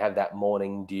environment, you're going to have that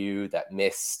morning dew, that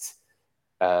mist.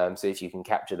 So if you can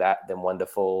capture that, then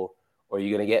wonderful. Or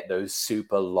you're going to get those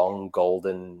super long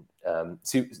golden,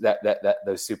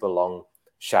 those super long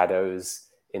shadows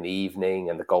in the evening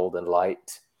and the golden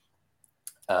light.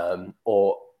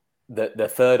 Or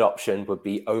the third option would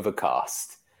be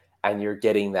overcast, and you're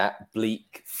getting that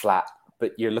bleak, flat,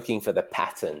 but you're looking for the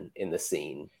pattern in the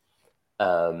scene.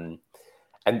 And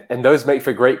those make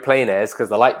for great plein airs because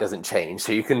the light doesn't change,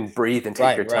 so you can breathe and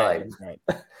take your time.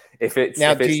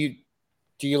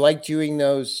 Do you like doing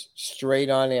those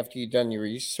straight on after you've done your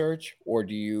research, or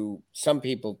some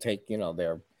people take,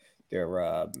 their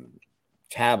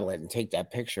tablet and take that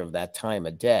picture of that time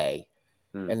of day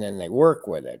and then they work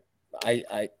with it?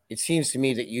 It seems to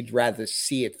me that you'd rather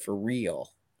see it for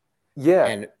real.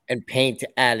 Yeah. And paint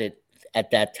at it at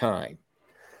that time.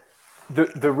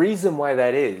 The reason why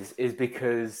that is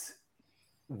because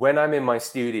when I'm in my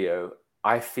studio,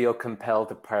 I feel compelled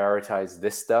to prioritize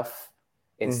this stuff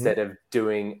instead of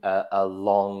doing a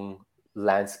long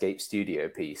landscape studio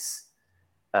piece.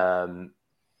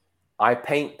 I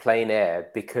paint plein air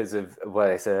because of what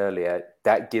I said earlier.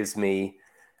 That gives me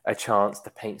a chance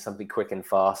to paint something quick and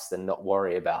fast and not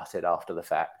worry about it after the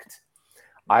fact.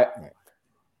 I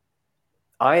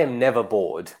am never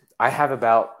bored. I have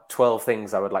about 12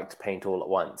 things I would like to paint all at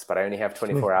once, but I only have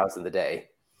 24 hours in the day.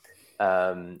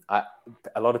 A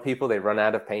lot of people, they run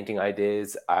out of painting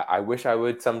ideas. I wish I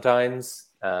would sometimes.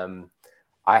 If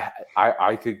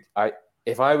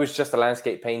I was just a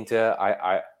landscape painter,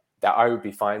 I would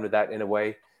be fine with that in a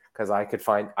way, because I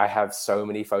have so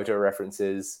many photo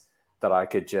references that I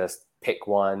could just pick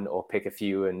one or pick a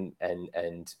few and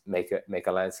make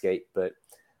a landscape, but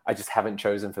I just haven't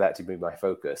chosen for that to be my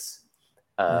focus.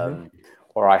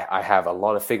 Or I have a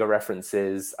lot of figure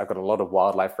references. I've got a lot of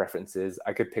wildlife references.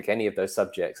 I could pick any of those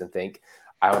subjects and think,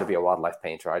 I want to be a wildlife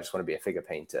painter. I just want to be a figure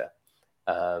painter.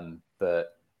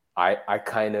 But I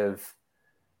kind of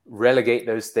relegate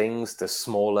those things to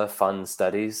smaller, fun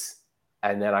studies.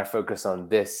 And then I focus on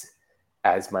this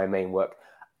as my main work,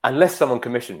 unless someone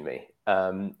commissioned me.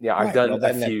 I've done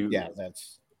a few.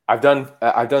 I've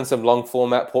done some long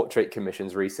format portrait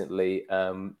commissions recently,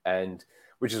 and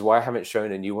which is why I haven't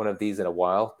shown a new one of these in a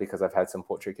while, because I've had some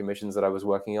portrait commissions that I was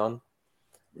working on.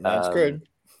 That's good.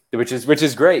 Which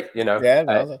is great, Yeah,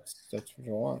 that's what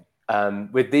you want.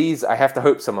 With these, I have to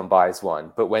hope someone buys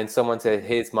one. But when someone says,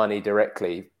 here's money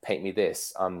directly, paint me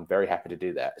this, I'm very happy to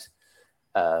do that.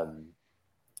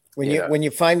 When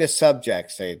you find a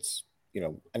subject, say it's,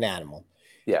 an animal.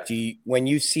 Yeah. When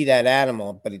you see that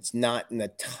animal, but it's not in the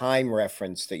time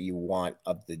reference that you want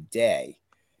of the day,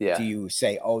 do you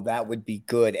say, oh, that would be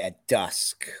good at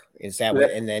dusk? Is that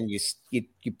what? And then you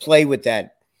play with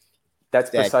that.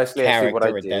 That's precisely actually what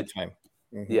I did at that time.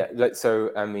 Mm-hmm. Yeah.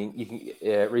 So, I mean, you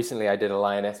can. Recently, I did a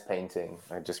lioness painting.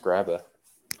 I just grab her.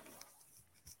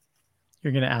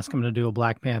 You're going to ask him to do a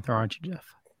Black Panther, aren't you, Jeff?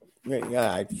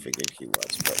 Yeah, I figured he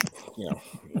was, but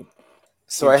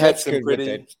So I had some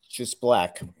pretty just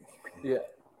black. Yeah,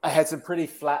 I had some pretty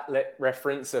flat lit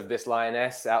reference of this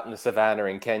lioness out in the savannah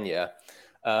in Kenya,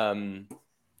 but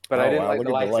I didn't like the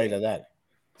light of that.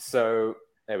 So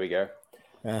there we go.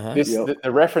 Uh-huh.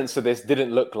 The reference to this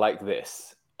didn't look like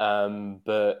this,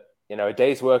 but a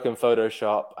day's work in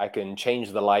Photoshop, I can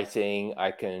change the lighting,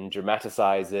 I can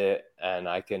dramatize it, and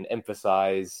I can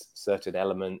emphasize certain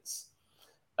elements,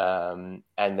 and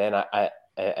then I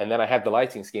had the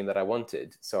lighting scheme that I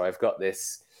wanted. So I've got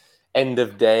this end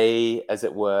of day, as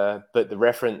it were, but the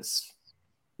reference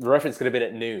could have been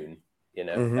at noon,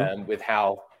 with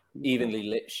how evenly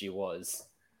lit she was.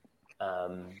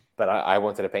 But I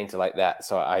wanted to paint her like that,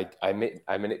 so I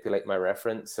manipulate my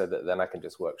reference so that then I can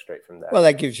just work straight from there. Well,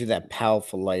 that gives you that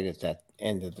powerful light at that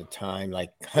end of the time.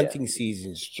 Like hunting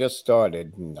season's just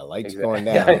started and the light's going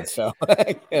down. So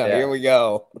here we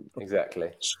go. Exactly.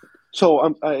 So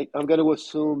I'm going to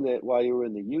assume that while you were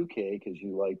in the UK, because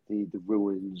you like the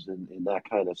ruins and that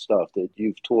kind of stuff, that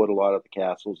you've toured a lot of the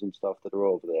castles and stuff that are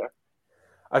over there.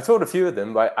 I've toured a few of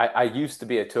them, but I used to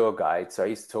be a tour guide, so I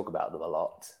used to talk about them a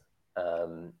lot.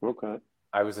 Okay.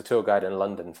 I was a tour guide in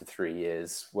London for 3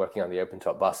 years, working on the open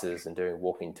top buses and doing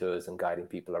walking tours and guiding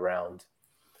people around.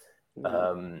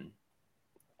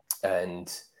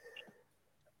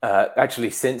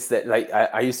 Actually, since that,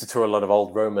 I used to tour a lot of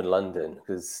old Roman London,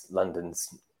 because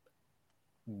London's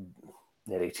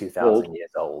nearly 2,000 years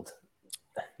old.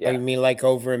 Yeah. Oh, you mean like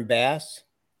over in Bath?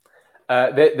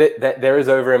 There is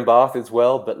over in Bath as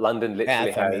well, but London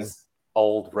literally has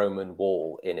old Roman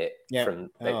wall in it from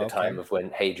the time of when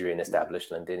Hadrian established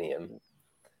Londinium.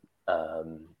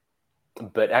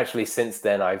 But actually, since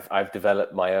then, I've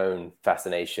developed my own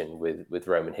fascination with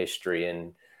Roman history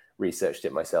and researched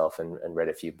it myself and read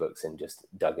a few books and just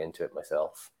dug into it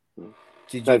myself.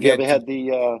 Have you ever had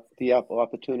the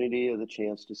opportunity or the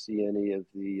chance to see any of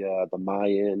the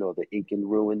Mayan or the Incan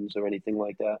ruins or anything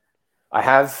like that? I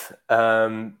have.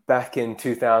 Back in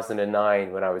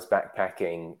 2009, when I was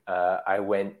backpacking, I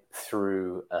went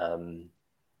through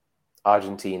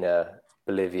Argentina,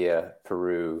 Bolivia,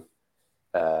 Peru,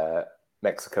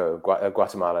 Mexico,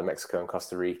 Guatemala, Mexico, and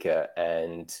Costa Rica,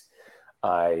 and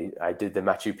I did the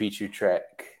Machu Picchu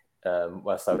trek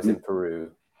whilst I was in Peru,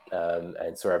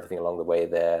 and saw everything along the way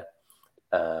there.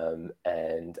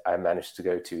 And I managed to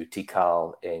go to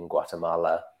Tikal in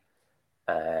Guatemala.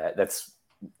 That's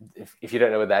if you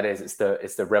don't know what that is,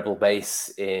 it's the rebel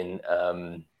base in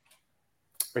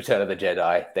Return of the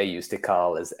Jedi. They use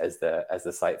Tikal as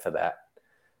the site for that.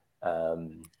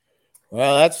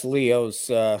 Well, that's Leo's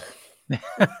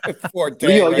forte.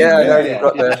 Leo, right?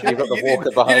 you've got the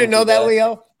walker behind. You didn't know that,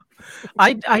 Leo?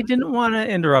 I didn't want to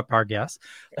interrupt our guest.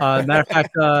 Matter of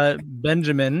fact,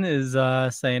 Benjamin is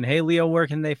saying, hey, Leo, where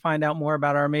can they find out more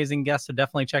about our amazing guests? So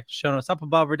definitely check the show notes up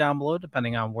above or down below,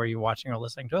 depending on where you're watching or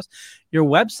listening to us. Your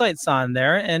website's on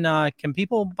there. And can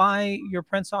people buy your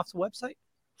prints off the website?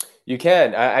 You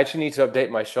can. I actually need to update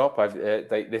my shop. I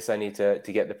need to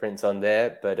get the prints on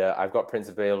there, but I've got prints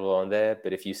available on there.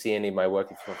 But if you see any of my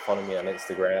work, if you follow me on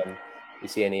Instagram, you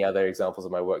see any other examples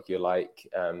of my work you like,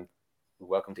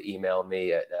 welcome to email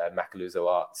me at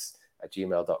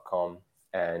macaluzoarts@gmail.com,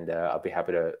 and I'll be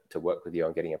happy to work with you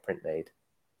on getting a print made.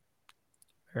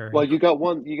 Well, you got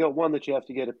one that you have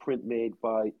to get a print made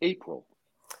by April.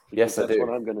 Yes, I do. That's when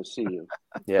I'm going to see you.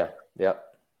 Yeah. I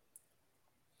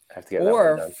have to get or that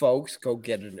one done. Folks, go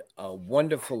get a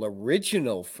wonderful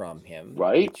original from him,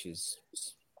 right? Which is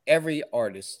every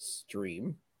artist's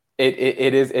dream.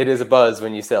 It is a buzz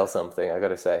when you sell something, I got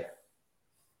to say.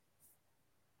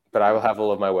 But I will have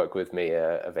all of my work with me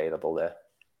available there.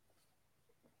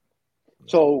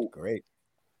 So great.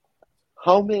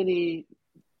 How many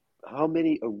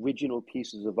original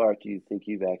pieces of art do you think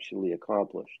you've actually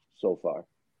accomplished so far?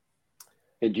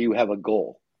 And do you have a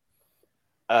goal?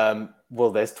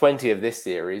 Well, there's 20 of this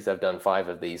series. I've done 5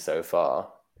 of these so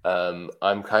far.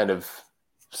 I'm kind of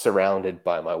surrounded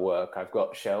by my work. I've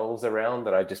got shelves around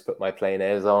that I just put my plein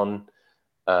airs on.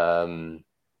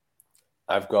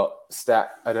 I've got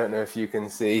I don't know if you can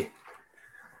see.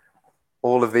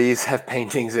 all of these have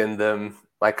paintings in them.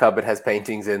 My cupboard has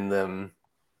paintings in them.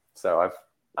 So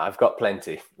I've got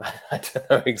plenty. I don't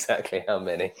know exactly how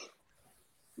many.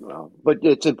 Well, but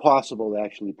it's impossible to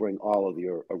actually bring all of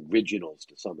your originals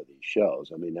to some of these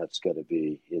shows. I mean, that's got to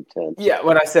be intense. Yeah,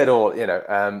 when I said all,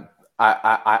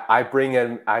 I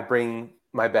bring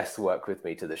my best work with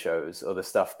me to the shows, or the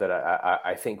stuff that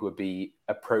I think would be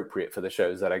appropriate for the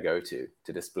shows that I go to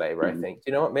display. Where I think,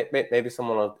 you know what, maybe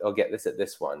someone will get this at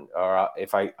this one, or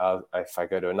if I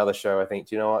go to another show, I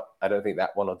think, you know what, I don't think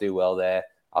that one will do well there.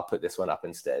 I'll put this one up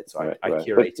instead. So I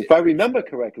curate it. If I remember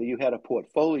correctly, you had a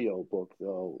portfolio book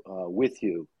though with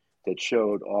you that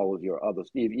showed all of your others,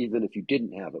 even if you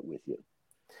didn't have it with you.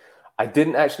 I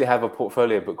didn't actually have a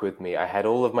portfolio book with me. I had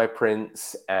all of my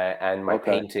prints and my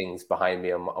paintings behind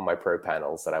me on my pro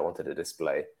panels that I wanted to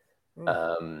display.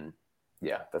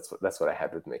 Yeah, that's what I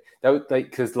had with me. That was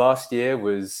because last year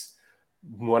was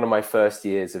one of my first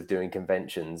years of doing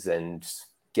conventions and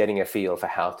getting a feel for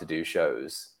how to do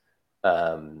shows.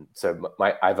 So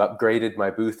I've upgraded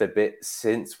my booth a bit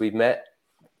since we met,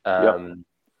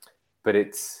 but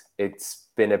it's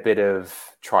been a bit of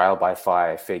trial by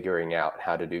fire, figuring out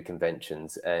how to do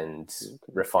conventions and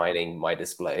refining my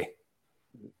display.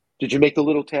 Did you make the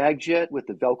little tags yet with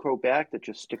the Velcro back that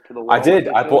just stick to the wall? I did.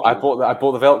 I bought the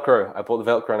Velcro. I bought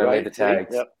the Velcro and I made the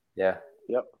tags. Yep.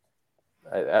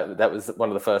 That was one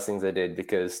of the first things I did,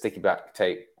 because sticky back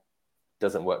tape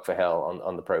doesn't work for hell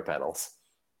on the pro panels.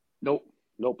 Nope,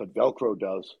 but Velcro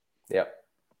does. Yep.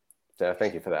 So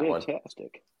thank you for that one.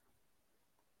 Fantastic.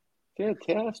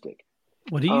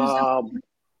 What do you use?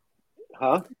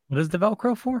 Huh? What is the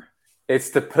Velcro for?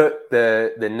 It's to put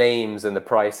the names and the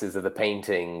prices of the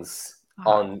paintings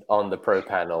on the pro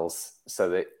panels, so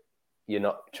that you're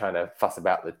not trying to fuss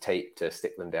about the tape to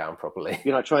stick them down properly.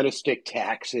 You're not trying to stick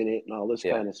tacks in it and all this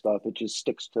kind of stuff. It just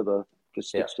sticks to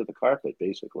the carpet,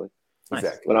 basically.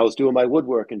 Exactly. When I was doing my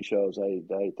woodworking shows, I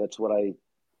that's what I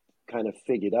kind of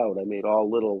figured out. I made all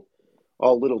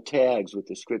little tags with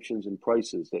descriptions and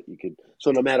prices that you could.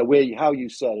 So no matter how you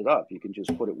set it up, you can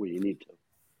just put it where you need to.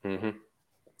 Mm-hmm.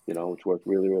 Which worked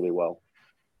really, really well.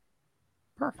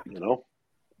 Perfect.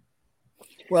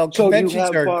 Well, so conventions you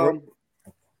have, are. Go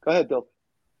ahead, Bill.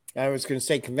 I was going to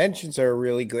say conventions are a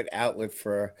really good outlet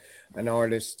for an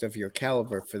artist of your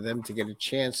caliber, for them to get a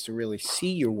chance to really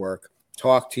see your work,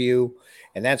 talk to you,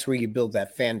 and that's where you build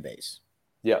that fan base.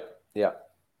 Yeah.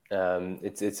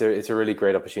 It's a really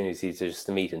great opportunity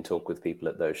to meet and talk with people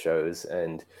at those shows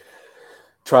and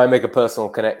try and make a personal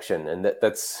connection. And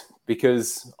that's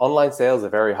because online sales are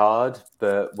very hard,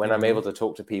 but when I'm able to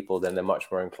talk to people, then they're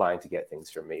much more inclined to get things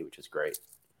from me, which is great.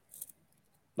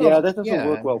 Yeah, that doesn't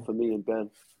work well for me and Ben.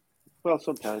 Well,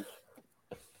 sometimes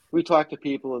we talk to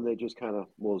people and they just kind of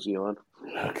mosey on.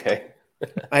 Okay.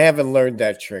 I haven't learned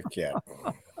that trick yet.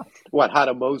 What, how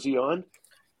to mosey on?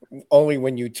 Only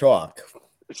when you talk.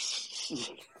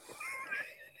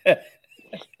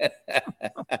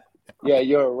 Yeah,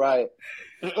 you're right.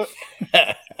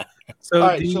 So all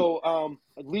right, so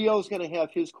Leo's going to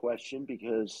have his question,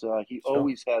 because he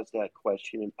always has that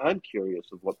question, and I'm curious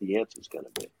of what the answer is going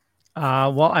to be.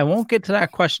 Well, I won't get to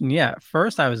that question yet.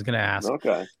 First, I was going to ask.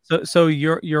 Okay. So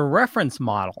your reference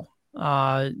model.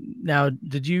 Now,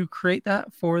 did you create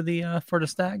that for the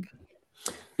stag?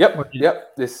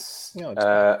 Yep. This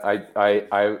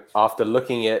I after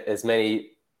looking at as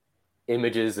many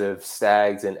images of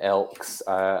stags and elks,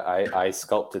 I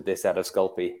sculpted this out of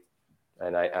Sculpey,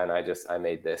 and I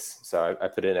made this. So I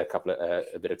put in a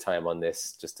bit of time on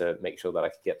this just to make sure that I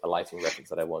could get the lighting reference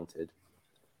that I wanted.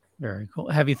 Very cool.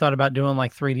 Have you thought about doing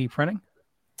like 3D printing?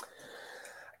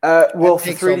 Well,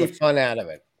 takes 3D all the fun out of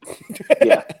it.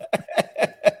 Yeah,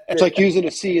 it's like using a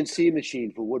CNC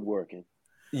machine for woodworking.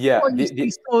 Yeah, well,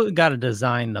 you still got to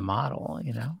design the model,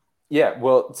 Yeah,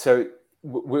 well, so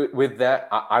with that,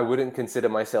 I wouldn't consider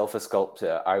myself a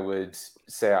sculptor. I would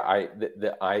say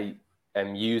that I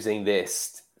am using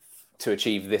this to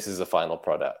achieve this as a final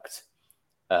product.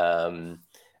 And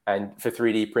for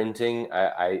 3D printing,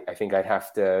 I think I'd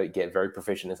have to get very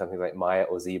proficient in something like Maya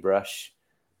or ZBrush,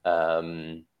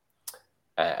 and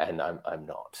I'm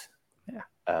not. Yeah.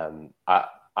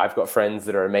 I've got friends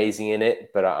that are amazing in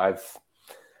it, but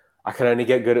I can only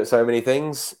get good at so many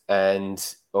things,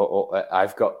 and or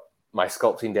I've got my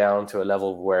sculpting down to a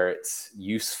level where it's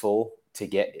useful to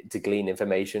glean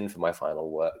information for my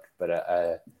final work.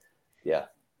 But yeah,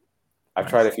 I've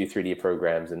tried a few 3D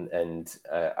programs, and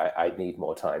I need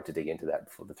more time to dig into that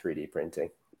before the 3D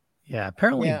printing. Yeah,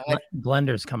 apparently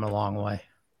Blender's come a long way.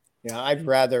 Yeah, I'd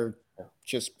rather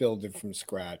just build it from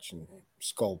scratch and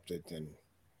sculpt it than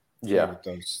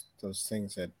those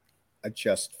things that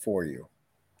adjust for you.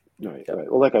 Right.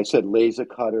 Well, like I said, laser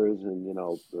cutters and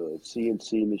the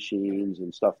CNC machines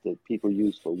and stuff that people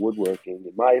use for woodworking,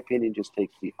 in my opinion, just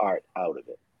takes the art out of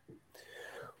it.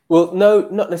 Well, no,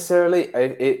 not necessarily.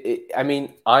 I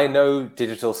mean, I know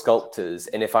digital sculptors,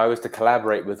 and if I was to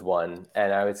collaborate with one,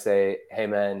 and I would say, "Hey,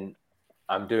 man,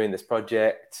 I'm doing this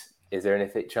project. Is there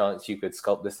any chance you could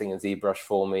sculpt this thing in ZBrush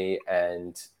for me,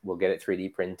 and we'll get it 3D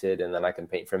printed, and then I can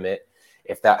paint from it?"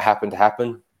 If that happened to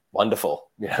happen, wonderful.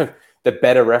 The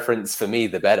better reference for me,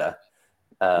 the better.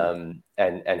 And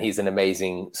he's an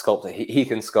amazing sculptor. He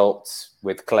can sculpt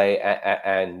with clay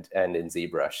and in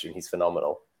ZBrush, and he's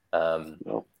phenomenal.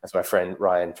 That's my friend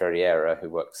Ryan Ferreira, who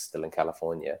works still in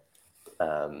California.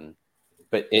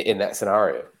 But in that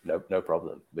scenario, no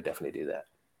problem. We'd definitely do that.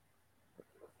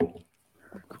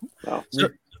 Wow.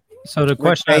 So the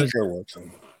question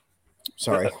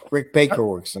Rick Baker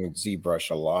works in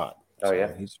ZBrush a lot. Oh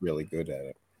yeah, he's really good at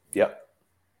it. Yep.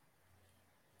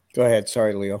 Go ahead.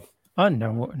 Sorry, Leo. Oh,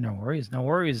 no worries.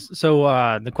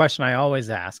 So the question I always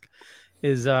ask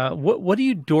is, what do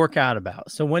you dork out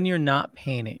about? So when you're not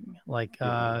painting, like,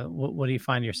 what do you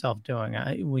find yourself doing?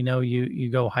 We know you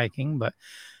go hiking, but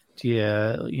do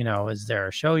you, is there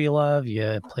a show you love?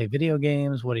 You play video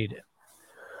games? What do you do?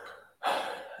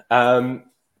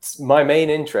 My main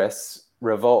interests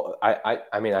revolve.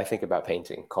 I mean, I think about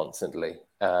painting constantly,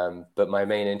 but my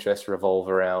main interests revolve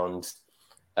around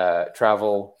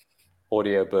travel,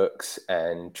 audiobooks,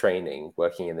 and training,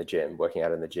 working out in the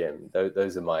gym.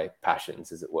 Those are my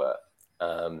passions, as it were.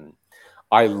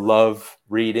 I love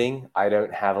reading. I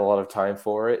don't have a lot of time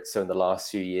for it. So in the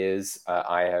last few years,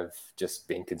 I have just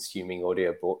been consuming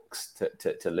audiobooks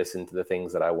to listen to the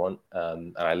things that I want.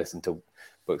 And I listen to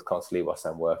books constantly whilst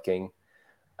I'm working.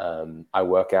 I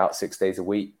work out 6 days a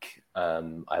week.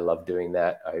 I love doing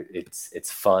that.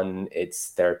 It's fun.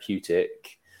 It's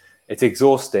therapeutic. It's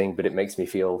exhausting, but it makes me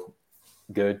feel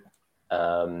good.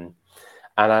 And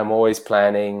I'm always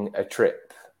planning a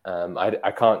trip.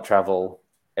 I can't travel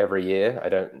every year. I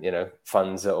don't,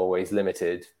 funds are always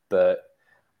limited, but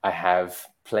I have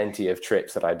plenty of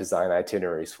trips that I design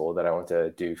itineraries for that I want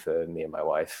to do for me and my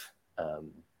wife.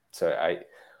 So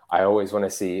I always want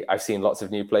to see, I've seen lots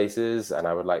of new places, and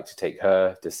I would like to take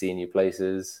her to see new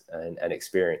places and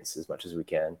experience as much as we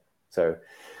can. So,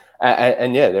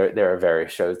 and yeah, there are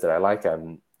various shows that I like.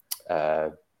 I'm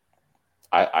a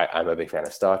big fan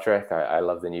of Star Trek. I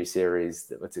love the new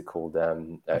series. What's it called?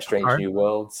 Strange Picard? New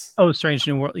Worlds. Oh, Strange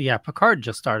New World. Yeah, Picard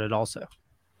just started also.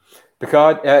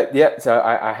 Picard. Yeah. So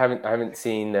I haven't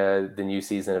seen the new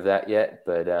season of that yet,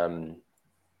 but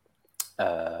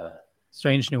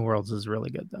Strange New Worlds is really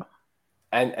good though.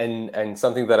 And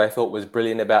something that I thought was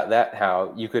brilliant about that,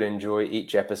 how you could enjoy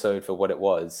each episode for what it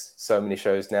was. So many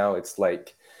shows now, it's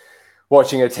like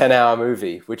watching a 10-hour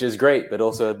movie, which is great, but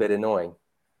also a bit annoying.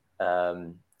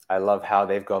 I love how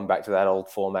they've gone back to that old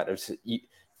format of.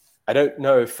 I don't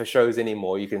know if for shows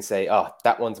anymore you can say, "Oh,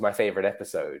 that one's my favorite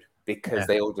episode," because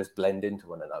they all just blend into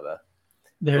one another.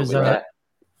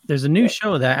 There's a new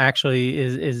show that actually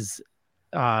is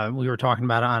we were talking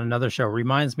about it on another show.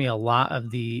 Reminds me a lot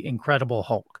of the Incredible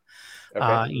Hulk.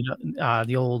 Okay.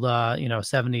 The old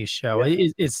 70s show. Yeah.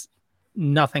 It's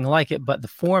nothing like it, but the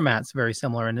format's very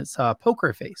similar, and it's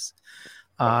Poker Face.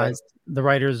 Okay. The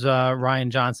writer's Ryan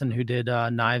Johnson, who did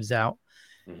Knives Out.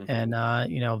 Mm-hmm. And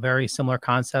very similar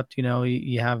concept.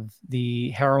 You have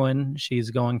the heroine, she's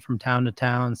going from town to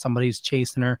town, somebody's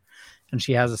chasing her, and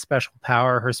she has a special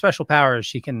power. Her special power is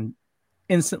she can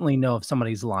instantly know if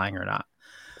somebody's lying or not.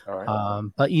 All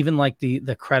right. But even like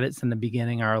the credits in the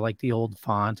beginning are like the old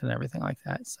font and everything like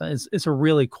that. So it's a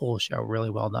really cool show,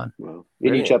 really well done. Wow.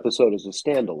 And each episode is a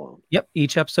standalone. Yep.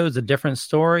 Each episode is a different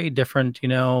story, different,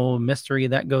 mystery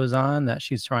that goes on that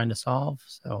she's trying to solve.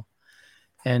 So,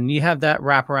 and you have that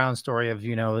wraparound story of,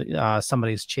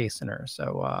 somebody's chasing her.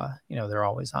 So, they're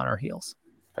always on her heels.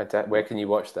 Fantastic. Where can you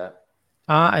watch that?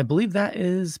 I believe that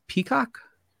is Peacock.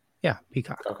 Yeah.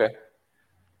 Peacock. Okay.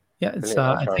 Yeah. It's,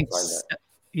 I think,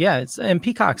 and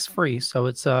Peacock's free. So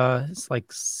it's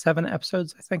like 7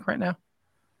 episodes, I think, right now.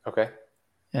 Okay.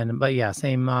 But yeah,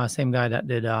 same guy that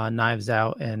did Knives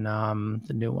Out and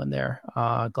the new one there,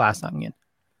 Glass Onion.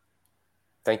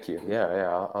 Thank you.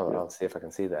 Yeah. I'll see if I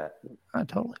can see that.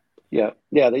 Totally. Yeah,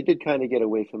 they did kind of get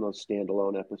away from those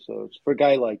standalone episodes. For a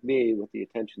guy like me with the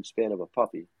attention span of a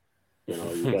puppy, you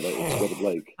got to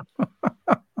like.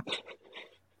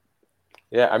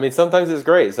 Yeah, I mean, sometimes it's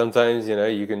great. Sometimes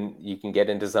you can get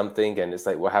into something and it's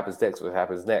like, what happens next? What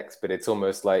happens next? But it's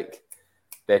almost like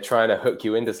they're trying to hook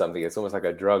you into something. It's almost like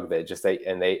a drug. They just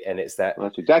and it's that.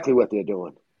 That's exactly what they're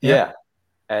doing. Yeah.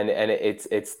 and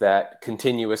it's that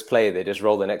continuous play. They just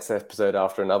roll the next episode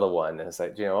after another one, and it's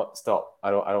like, you know what? Stop!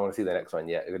 I don't want to see the next one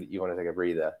yet. You want to take a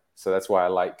breather. So that's why I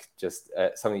like just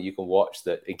something you can watch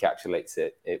that encapsulates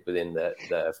it within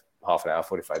the half an hour,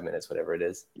 45 minutes, whatever it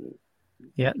is.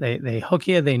 Yeah, they hook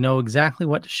you. They know exactly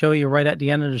what to show you right at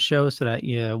the end of the show, so that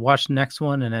you watch the next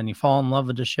one, and then you fall in love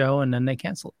with the show, and then they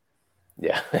cancel it.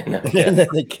 Yeah, and then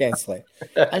they cancel it.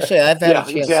 Actually, I've had a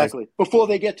chance exactly before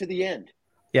they get to the end.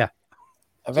 Yeah,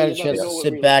 I've had a chance to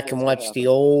sit back and watch the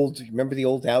old. Remember the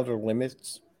old Outer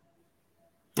Limits?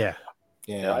 Yeah,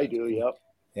 yeah, I do. Yep.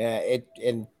 Yeah,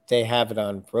 and they have it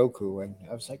on Roku, and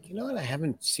I was like, you know what? I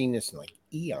haven't seen this in like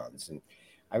eons, and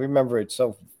I remember it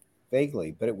so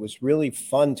vaguely, but it was really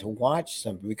fun to watch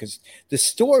something because the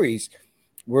stories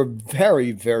were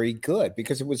very, very good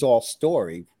because it was all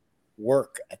story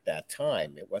work at that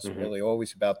time. It wasn't really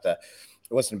always about it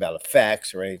wasn't about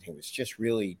effects or anything. It was just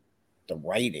really the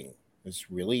writing was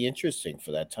really interesting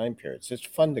for that time period. So it's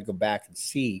fun to go back and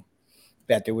see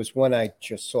that. There was one I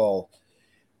just saw.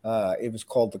 It was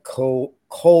called The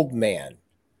Cold Man,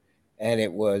 and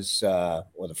it was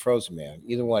or The Frozen Man,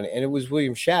 either one, and it was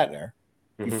William Shatner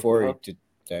before he did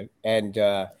that, and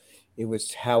it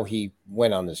was how he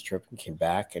went on this trip and came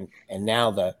back, and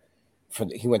now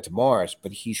he went to Mars,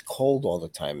 but he's cold all the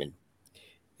time, and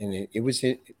it was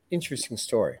an interesting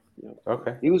story. Yeah.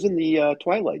 Okay, he was in the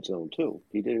Twilight Zone too.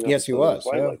 He did. Yes, he was.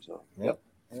 Twilight Zone. Yep.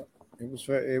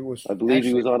 It was. I believe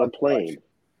he was on a plane.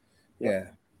 Yeah.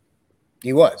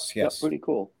 He was, yes. Pretty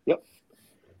cool. Yep.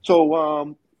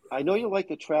 So I know you like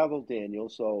to travel, Daniel.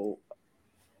 So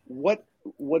what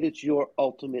is your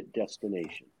ultimate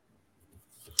destination?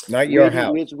 Not your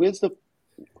house. Where's the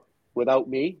without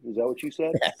me? Is that what you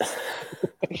said? Yes.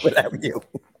 Without you.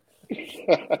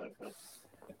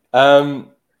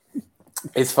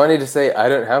 It's funny to say I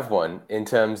don't have one in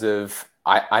terms of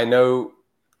I know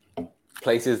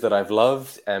places that I've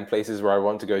loved and places where I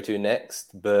want to go to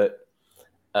next, but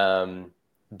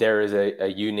there is a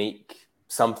unique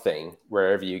something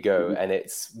wherever you go, and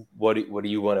it's what do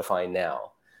you want to find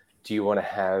now? Do you want to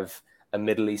have a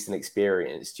Middle Eastern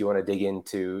experience? Do you want to dig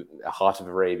into the heart of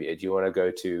Arabia? Do you want to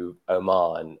go to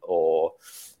Oman or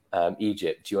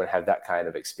Egypt? Do you want to have that kind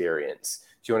of experience?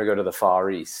 Do you want to go to the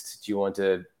Far East? Do you want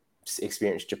to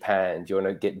experience Japan? Do you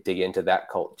want to dig into that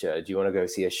culture? Do you want to go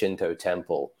see a Shinto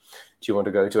temple? Do you want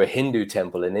to go to a Hindu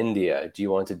temple in India? Do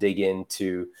you want to dig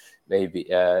into maybe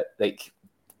like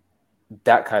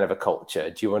that kind of a culture?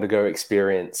 Do you want to go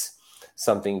experience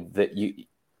something that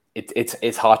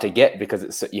it's hard to get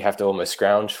because you have to almost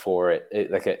scrounge for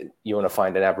it. You want to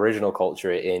find an Aboriginal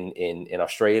culture in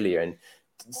Australia and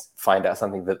find out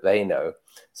something that they know.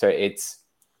 So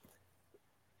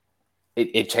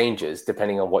it changes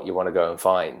depending on what you want to go and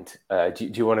find. Do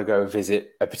you want to go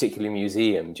visit a particular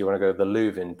museum? Do you want to go to the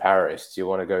Louvre in Paris? Do you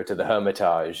want to go to the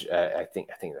Hermitage? I think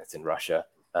that's in Russia.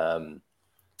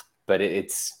 But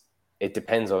it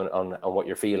depends on what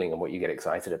you're feeling and what you get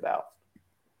excited about.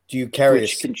 Do you carry a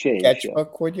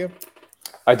sketchbook with you?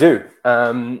 I do.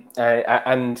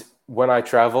 And when I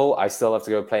travel, I still have to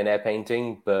go plein air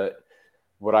painting. But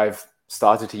what I've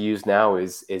started to use now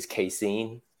is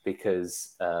casein,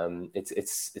 because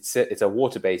it's a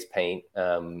water-based paint,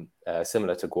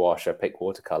 similar to gouache or pick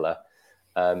watercolor.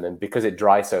 And because it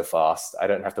dries so fast, I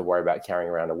don't have to worry about carrying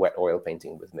around a wet oil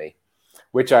painting with me,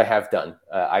 which I have done.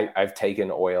 I've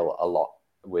taken oil a lot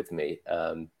with me,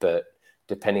 but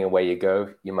depending on where you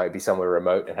go, you might be somewhere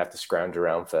remote and have to scrounge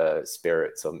around for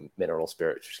spirits or mineral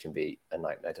spirits, which can be a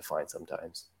nightmare to find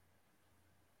sometimes.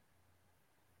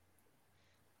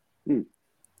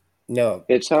 No,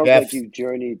 it sounds like you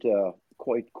journeyed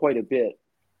quite a bit.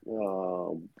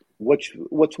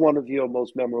 What's one of your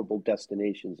most memorable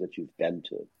destinations that you've been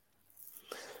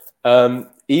to?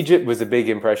 Egypt was a big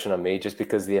impression on me, just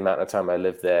because of the amount of time I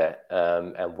lived there,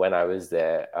 and when I was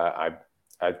there,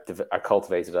 I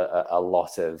cultivated a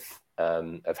lot of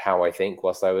how I think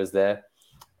whilst I was there.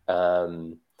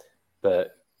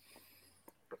 But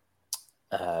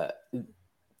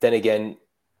then again,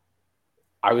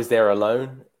 I was there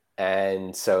alone.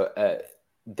 And so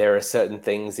there are certain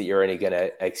things that you're only going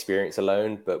to experience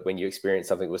alone. But when you experience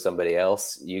something with somebody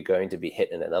else, you're going to be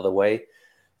hit in another way.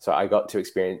 So I got to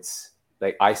experience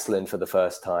like Iceland for the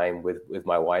first time with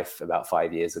my wife about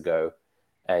 5 years ago.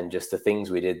 And just the things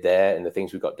we did there and the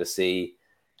things we got to see,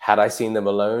 had I seen them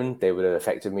alone, they would have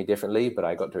affected me differently, but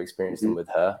I got to experience them with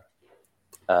her.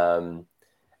 And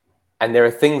there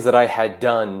are things that I had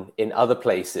done in other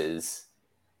places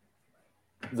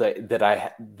that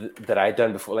I had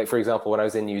done before. Like, for example, when I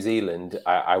was in New Zealand,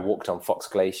 I walked on Fox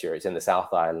Glacier. It's in the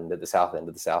South Island, at the south end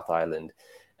of the South Island.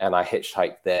 And I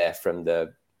hitchhiked there from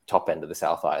the top end of the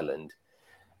South Island.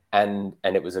 And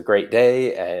it was a great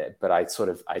day, but I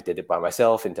did it by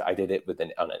myself, and I did it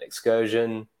on an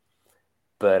excursion,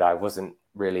 but I wasn't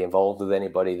really involved with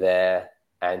anybody there.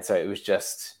 And so it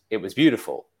was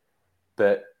beautiful.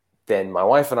 But then my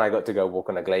wife and I got to go walk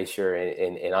on a glacier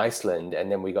in Iceland, and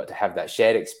then we got to have that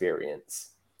shared experience.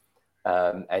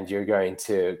 And you're going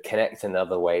to connect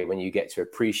another way when you get to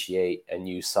appreciate a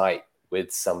new site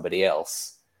with somebody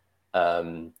else.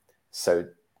 So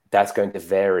that's going to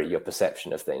vary your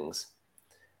perception of things.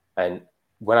 And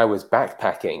when I was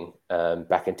backpacking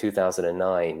back in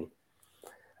 2009,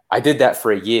 I did that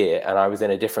for a year, and I was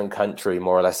in a different country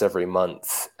more or less every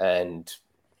month. And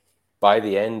by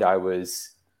the end, I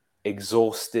was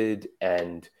exhausted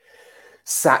and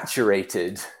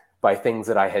saturated by things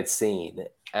that I had seen.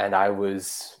 And I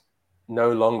was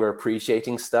no longer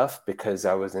appreciating stuff because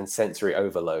I was in sensory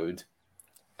overload.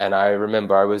 And I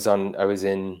remember I was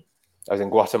in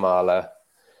Guatemala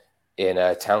in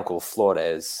a town called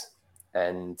Flores,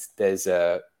 and there's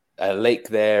a lake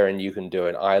there, and you can do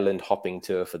an island hopping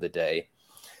tour for the day.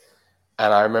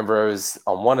 And I remember I was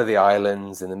on one of the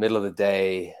islands in the middle of the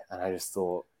day, and I just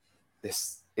thought,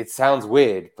 it sounds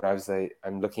weird, but I was like,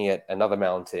 I'm looking at another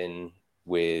mountain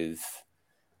with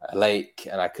a lake,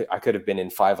 and I could have been in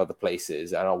 5 other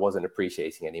places, and I wasn't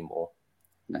appreciating anymore.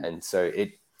 And so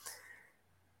it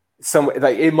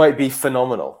might be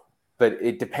phenomenal, but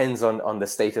it depends on the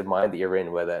state of mind that you're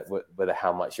in, whether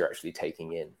how much you're actually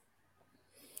taking in.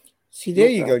 See, there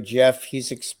you go, Jeff.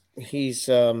 He's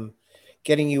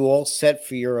getting you all set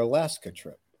for your Alaska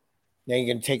trip. Now you're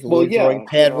going to take a little drawing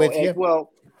pad with you?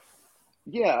 Well,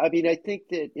 yeah. I mean, I think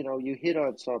that, you hit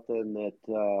on something that,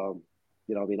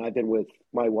 I've been with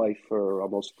my wife for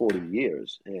almost 40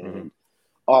 years, and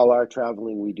all our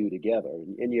traveling we do together.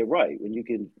 And you're right. When you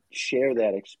can share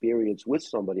that experience with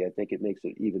somebody, I think it makes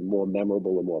it even more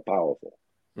memorable and more powerful.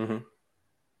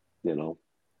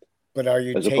 But are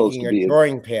you taking a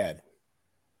drawing pad?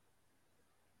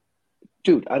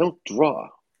 Dude, I don't draw.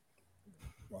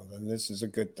 Well, then this is a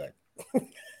good thing.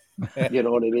 You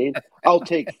know what I mean? I'll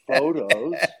take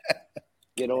photos.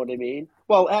 You know what I mean?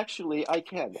 Well, actually, I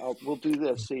can. We'll do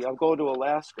this. See, I'm going to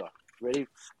Alaska. Ready?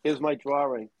 Here's my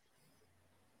drawing.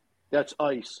 That's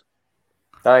ice.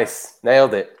 Nice.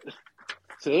 Nailed it.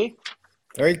 See?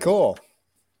 Very cool.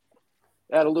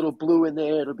 Add a little blue in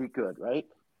there. It'll be good, right?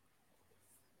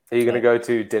 Are you going to go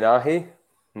to Denali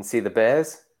and see the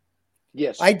bears?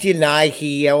 Yes. I deny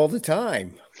he all the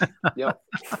time. Yeah.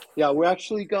 Yeah, we're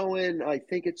actually going, I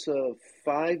think it's a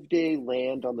 5-day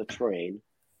land on the train.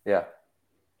 Yeah.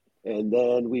 And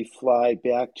then we fly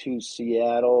back to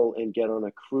Seattle and get on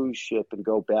a cruise ship and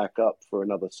go back up for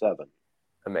another 7.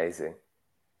 Amazing.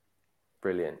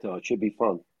 Brilliant. So it should be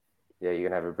fun. Yeah, you're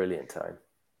going to have a brilliant time.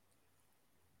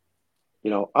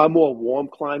 I'm more warm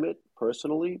climate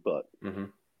personally, but,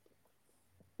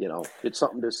 it's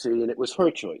something to see, and it was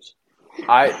her choice.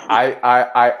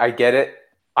 I get it.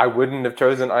 I wouldn't have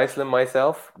chosen Iceland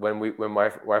myself when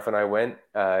my wife and I went.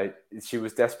 She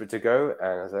was desperate to go, and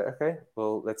I was like, okay,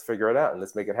 well, let's figure it out and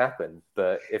let's make it happen.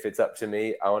 But if it's up to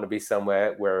me, I want to be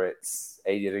somewhere where it's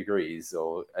 80 degrees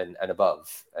and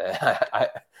above.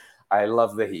 I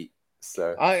love the heat.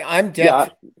 So I'm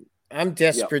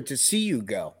desperate to see you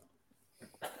go.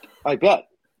 I bet.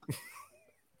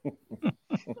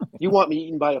 You want me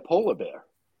eaten by a polar bear?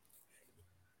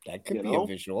 That could be a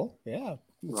visual. Yeah.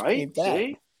 Right?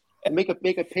 See? Make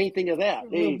a painting of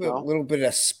that. There you go. A little bit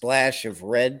of splash of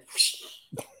red.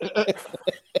 I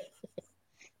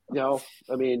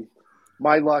mean,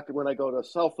 my luck when I go to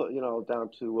south, down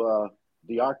to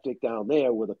the Arctic down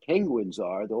there where the penguins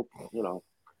are, they'll, if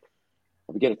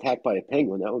we get attacked by a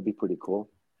penguin, that would be pretty cool.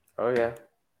 Oh, yeah.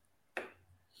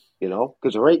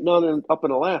 Because there ain't none up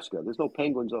in Alaska. There's no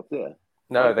penguins up there.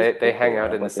 No, they hang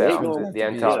out in the south, the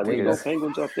Antarctic. Yeah, there's no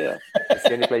penguins up there. It's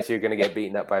the only place you're going to get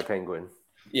beaten up by a penguin.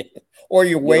 Yeah, or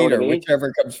your waiter,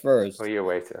 whichever comes first. Or your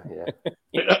waiter,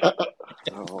 yeah.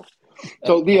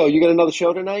 So, Leo, you got another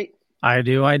show tonight? I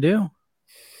do.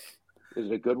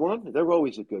 Is it a good one? They're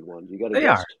always a good one. You got a They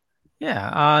guest? are.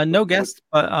 Yeah. No guest,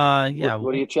 but yeah.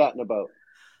 What are you chatting about?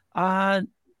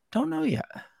 Don't know yet.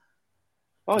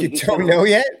 Oh, you don't know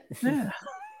yet? Yeah.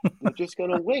 You're just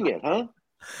gonna wing it, huh?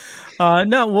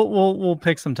 No, we'll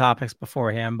pick some topics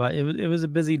beforehand, but it was a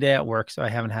busy day at work, so I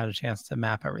haven't had a chance to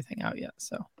map everything out yet.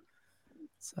 So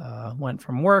went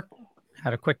from work,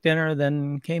 had a quick dinner,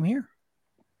 then came here.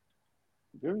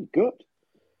 Very good.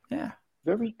 Yeah.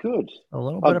 Very good. A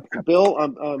little bit of prep. Bill,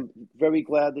 I'm very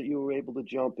glad that you were able to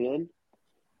jump in.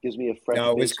 gives me a fresh.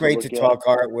 No, it was face great look to at. talk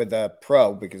art with a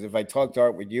pro, because if I talked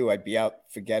art with you, I'd be out.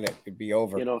 Forget it. It'd be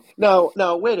over. You know,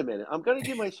 no, wait a minute. I'm going to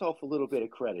give myself a little bit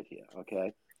of credit here,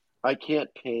 okay? I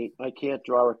can't paint. I can't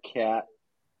draw a cat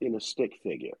in a stick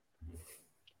figure.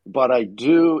 But I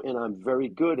do, and I'm very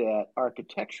good at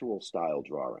architectural style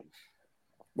drawing.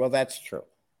 Well, that's true.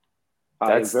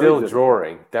 That's still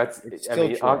drawing. That's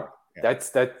drawing.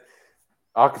 That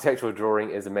architectural drawing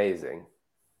is amazing.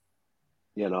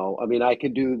 You know, I mean, I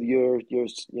can do your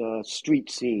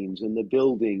street scenes and the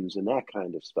buildings and that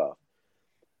kind of stuff.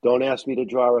 Don't ask me to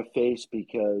draw a face,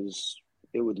 because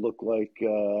it would look like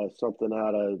something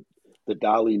out of the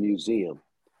Dali Museum.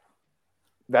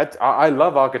 I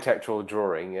love architectural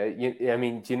drawing. I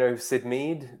mean, do you know Sid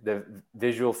Mead, the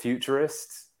visual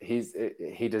futurist?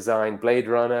 He designed Blade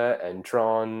Runner and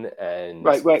Tron and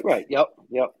right. Yep.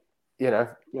 You know.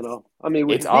 I mean,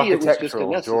 with it's me, it was just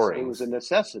architectural drawings. It was a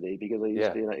necessity, because I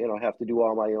used to, have to do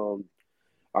all my own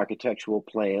architectural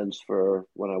plans for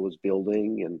when I was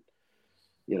building, and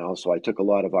so I took a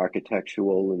lot of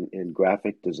architectural and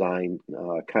graphic design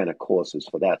kind of courses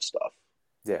for that stuff.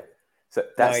 Yeah. So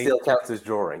that still counts as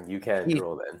drawing. You can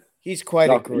draw then. He's quite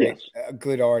a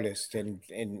good artist, and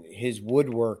his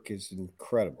woodwork is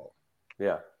incredible.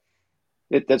 Yeah.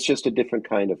 That's just a different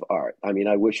kind of art. I mean,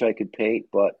 I wish I could paint,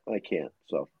 but I can't.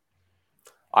 So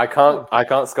I can't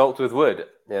sculpt with wood,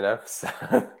 So.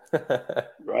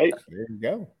 Right. There you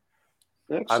go.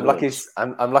 Excellent.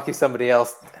 I'm lucky somebody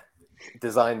else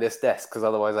designed this desk, because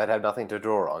otherwise I'd have nothing to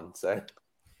draw on. So.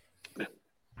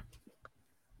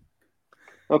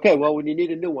 Okay, well, when you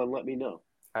need a new one, let me know.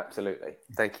 Absolutely.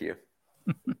 Thank you.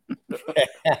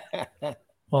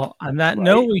 Well, on that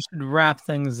note, we should wrap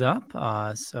things up.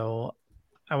 So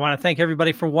I want to thank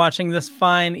everybody for watching this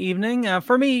fine evening.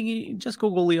 For me, just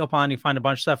Google Leo Pond. You find a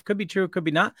bunch of stuff. Could be true, could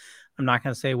be not. I'm not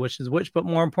going to say which is which, but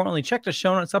more importantly, check the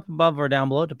show notes up above or down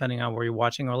below, depending on where you're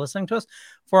watching or listening to us,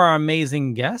 for our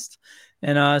amazing guest.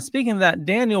 And speaking of that,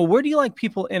 Daniel, where do you like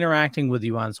people interacting with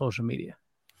you on social media?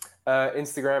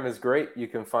 Instagram is great. You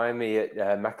can find me at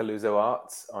Macaluzo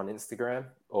Arts on Instagram,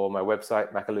 or my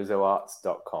website,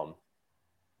 macaluzoarts.com.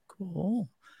 Cool.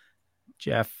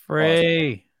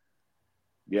 Jeffrey.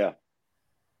 Awesome. Yeah.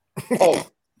 Oh,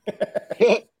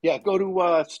 yeah. Go to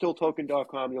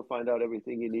stilltoken.com. You'll find out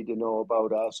everything you need to know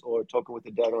about us, or Token with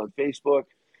the Dead on Facebook.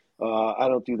 I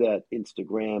don't do that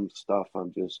Instagram stuff. I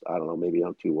don't know. Maybe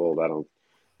I'm too old.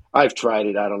 I've tried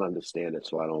it. I don't understand it,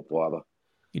 so I don't bother.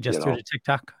 You just do the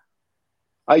TikTok?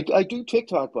 I do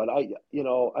TikTok, but I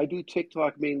do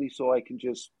TikTok mainly so I can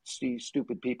just see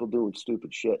stupid people doing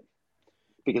stupid shit,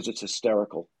 because it's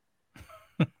hysterical.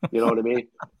 You know what I mean?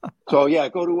 So yeah,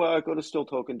 go to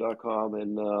stilltoken.com,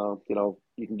 and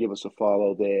you can give us a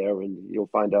follow there, and you'll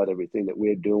find out everything that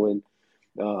we're doing.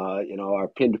 Our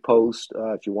pinned post,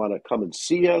 if you want to come and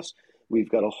see us, we've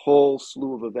got a whole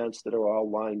slew of events that are all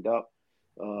lined up.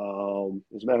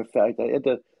 As a matter of fact, I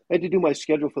had to do my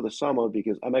schedule for the summer,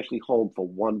 because I'm actually home for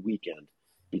one weekend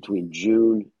between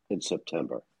June and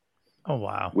September. Oh,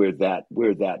 wow. We're that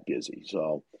busy.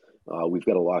 So we've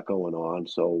got a lot going on.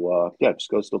 So just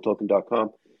go to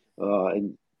stilltoken.com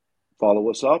and follow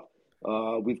us up.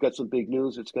 We've got some big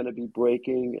news that's going to be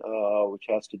breaking, which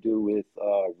has to do with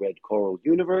Red Coral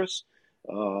Universe.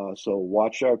 So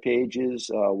watch our pages,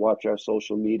 watch our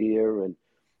social media, and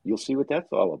you'll see what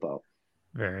that's all about.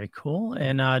 Very cool.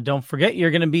 And don't forget,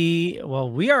 you're going to be,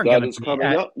 we are going to be coming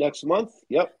up next month.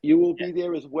 Yep. You will be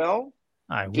there as well.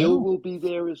 I will. Gil will be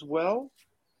there as well.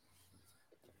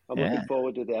 I'm looking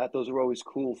forward to that. Those are always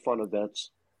cool, fun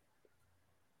events.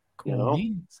 Cool.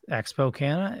 Expo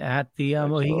Canna at the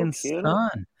Mohegan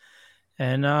Sun.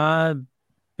 And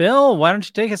Bill, why don't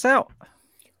you take us out?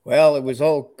 Well, it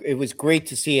was great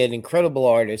to see an incredible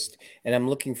artist, and I'm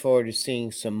looking forward to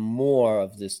seeing some more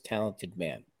of this talented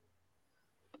man.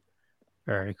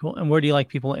 Very cool. And where do you like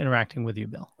people interacting with you,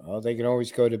 Bill? Oh, they can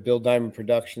always go to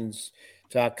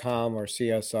BillDiamondProductions.com or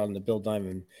see us on the Bill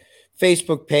Diamond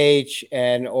Facebook page,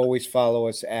 and always follow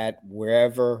us at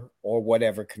wherever or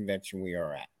whatever convention we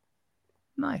are at.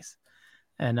 Nice.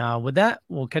 And with that,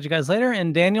 we'll catch you guys later.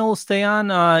 And Daniel, stay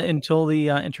on until the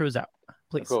intro is out,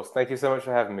 please. Of course. Thank you so much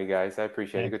for having me, guys. I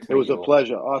appreciate it. Good to meet you. It was a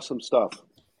pleasure. Awesome stuff.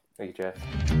 Thank you, Jeff.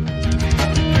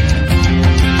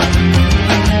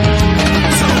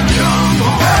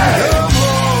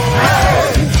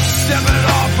 Step it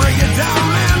off, bring it down.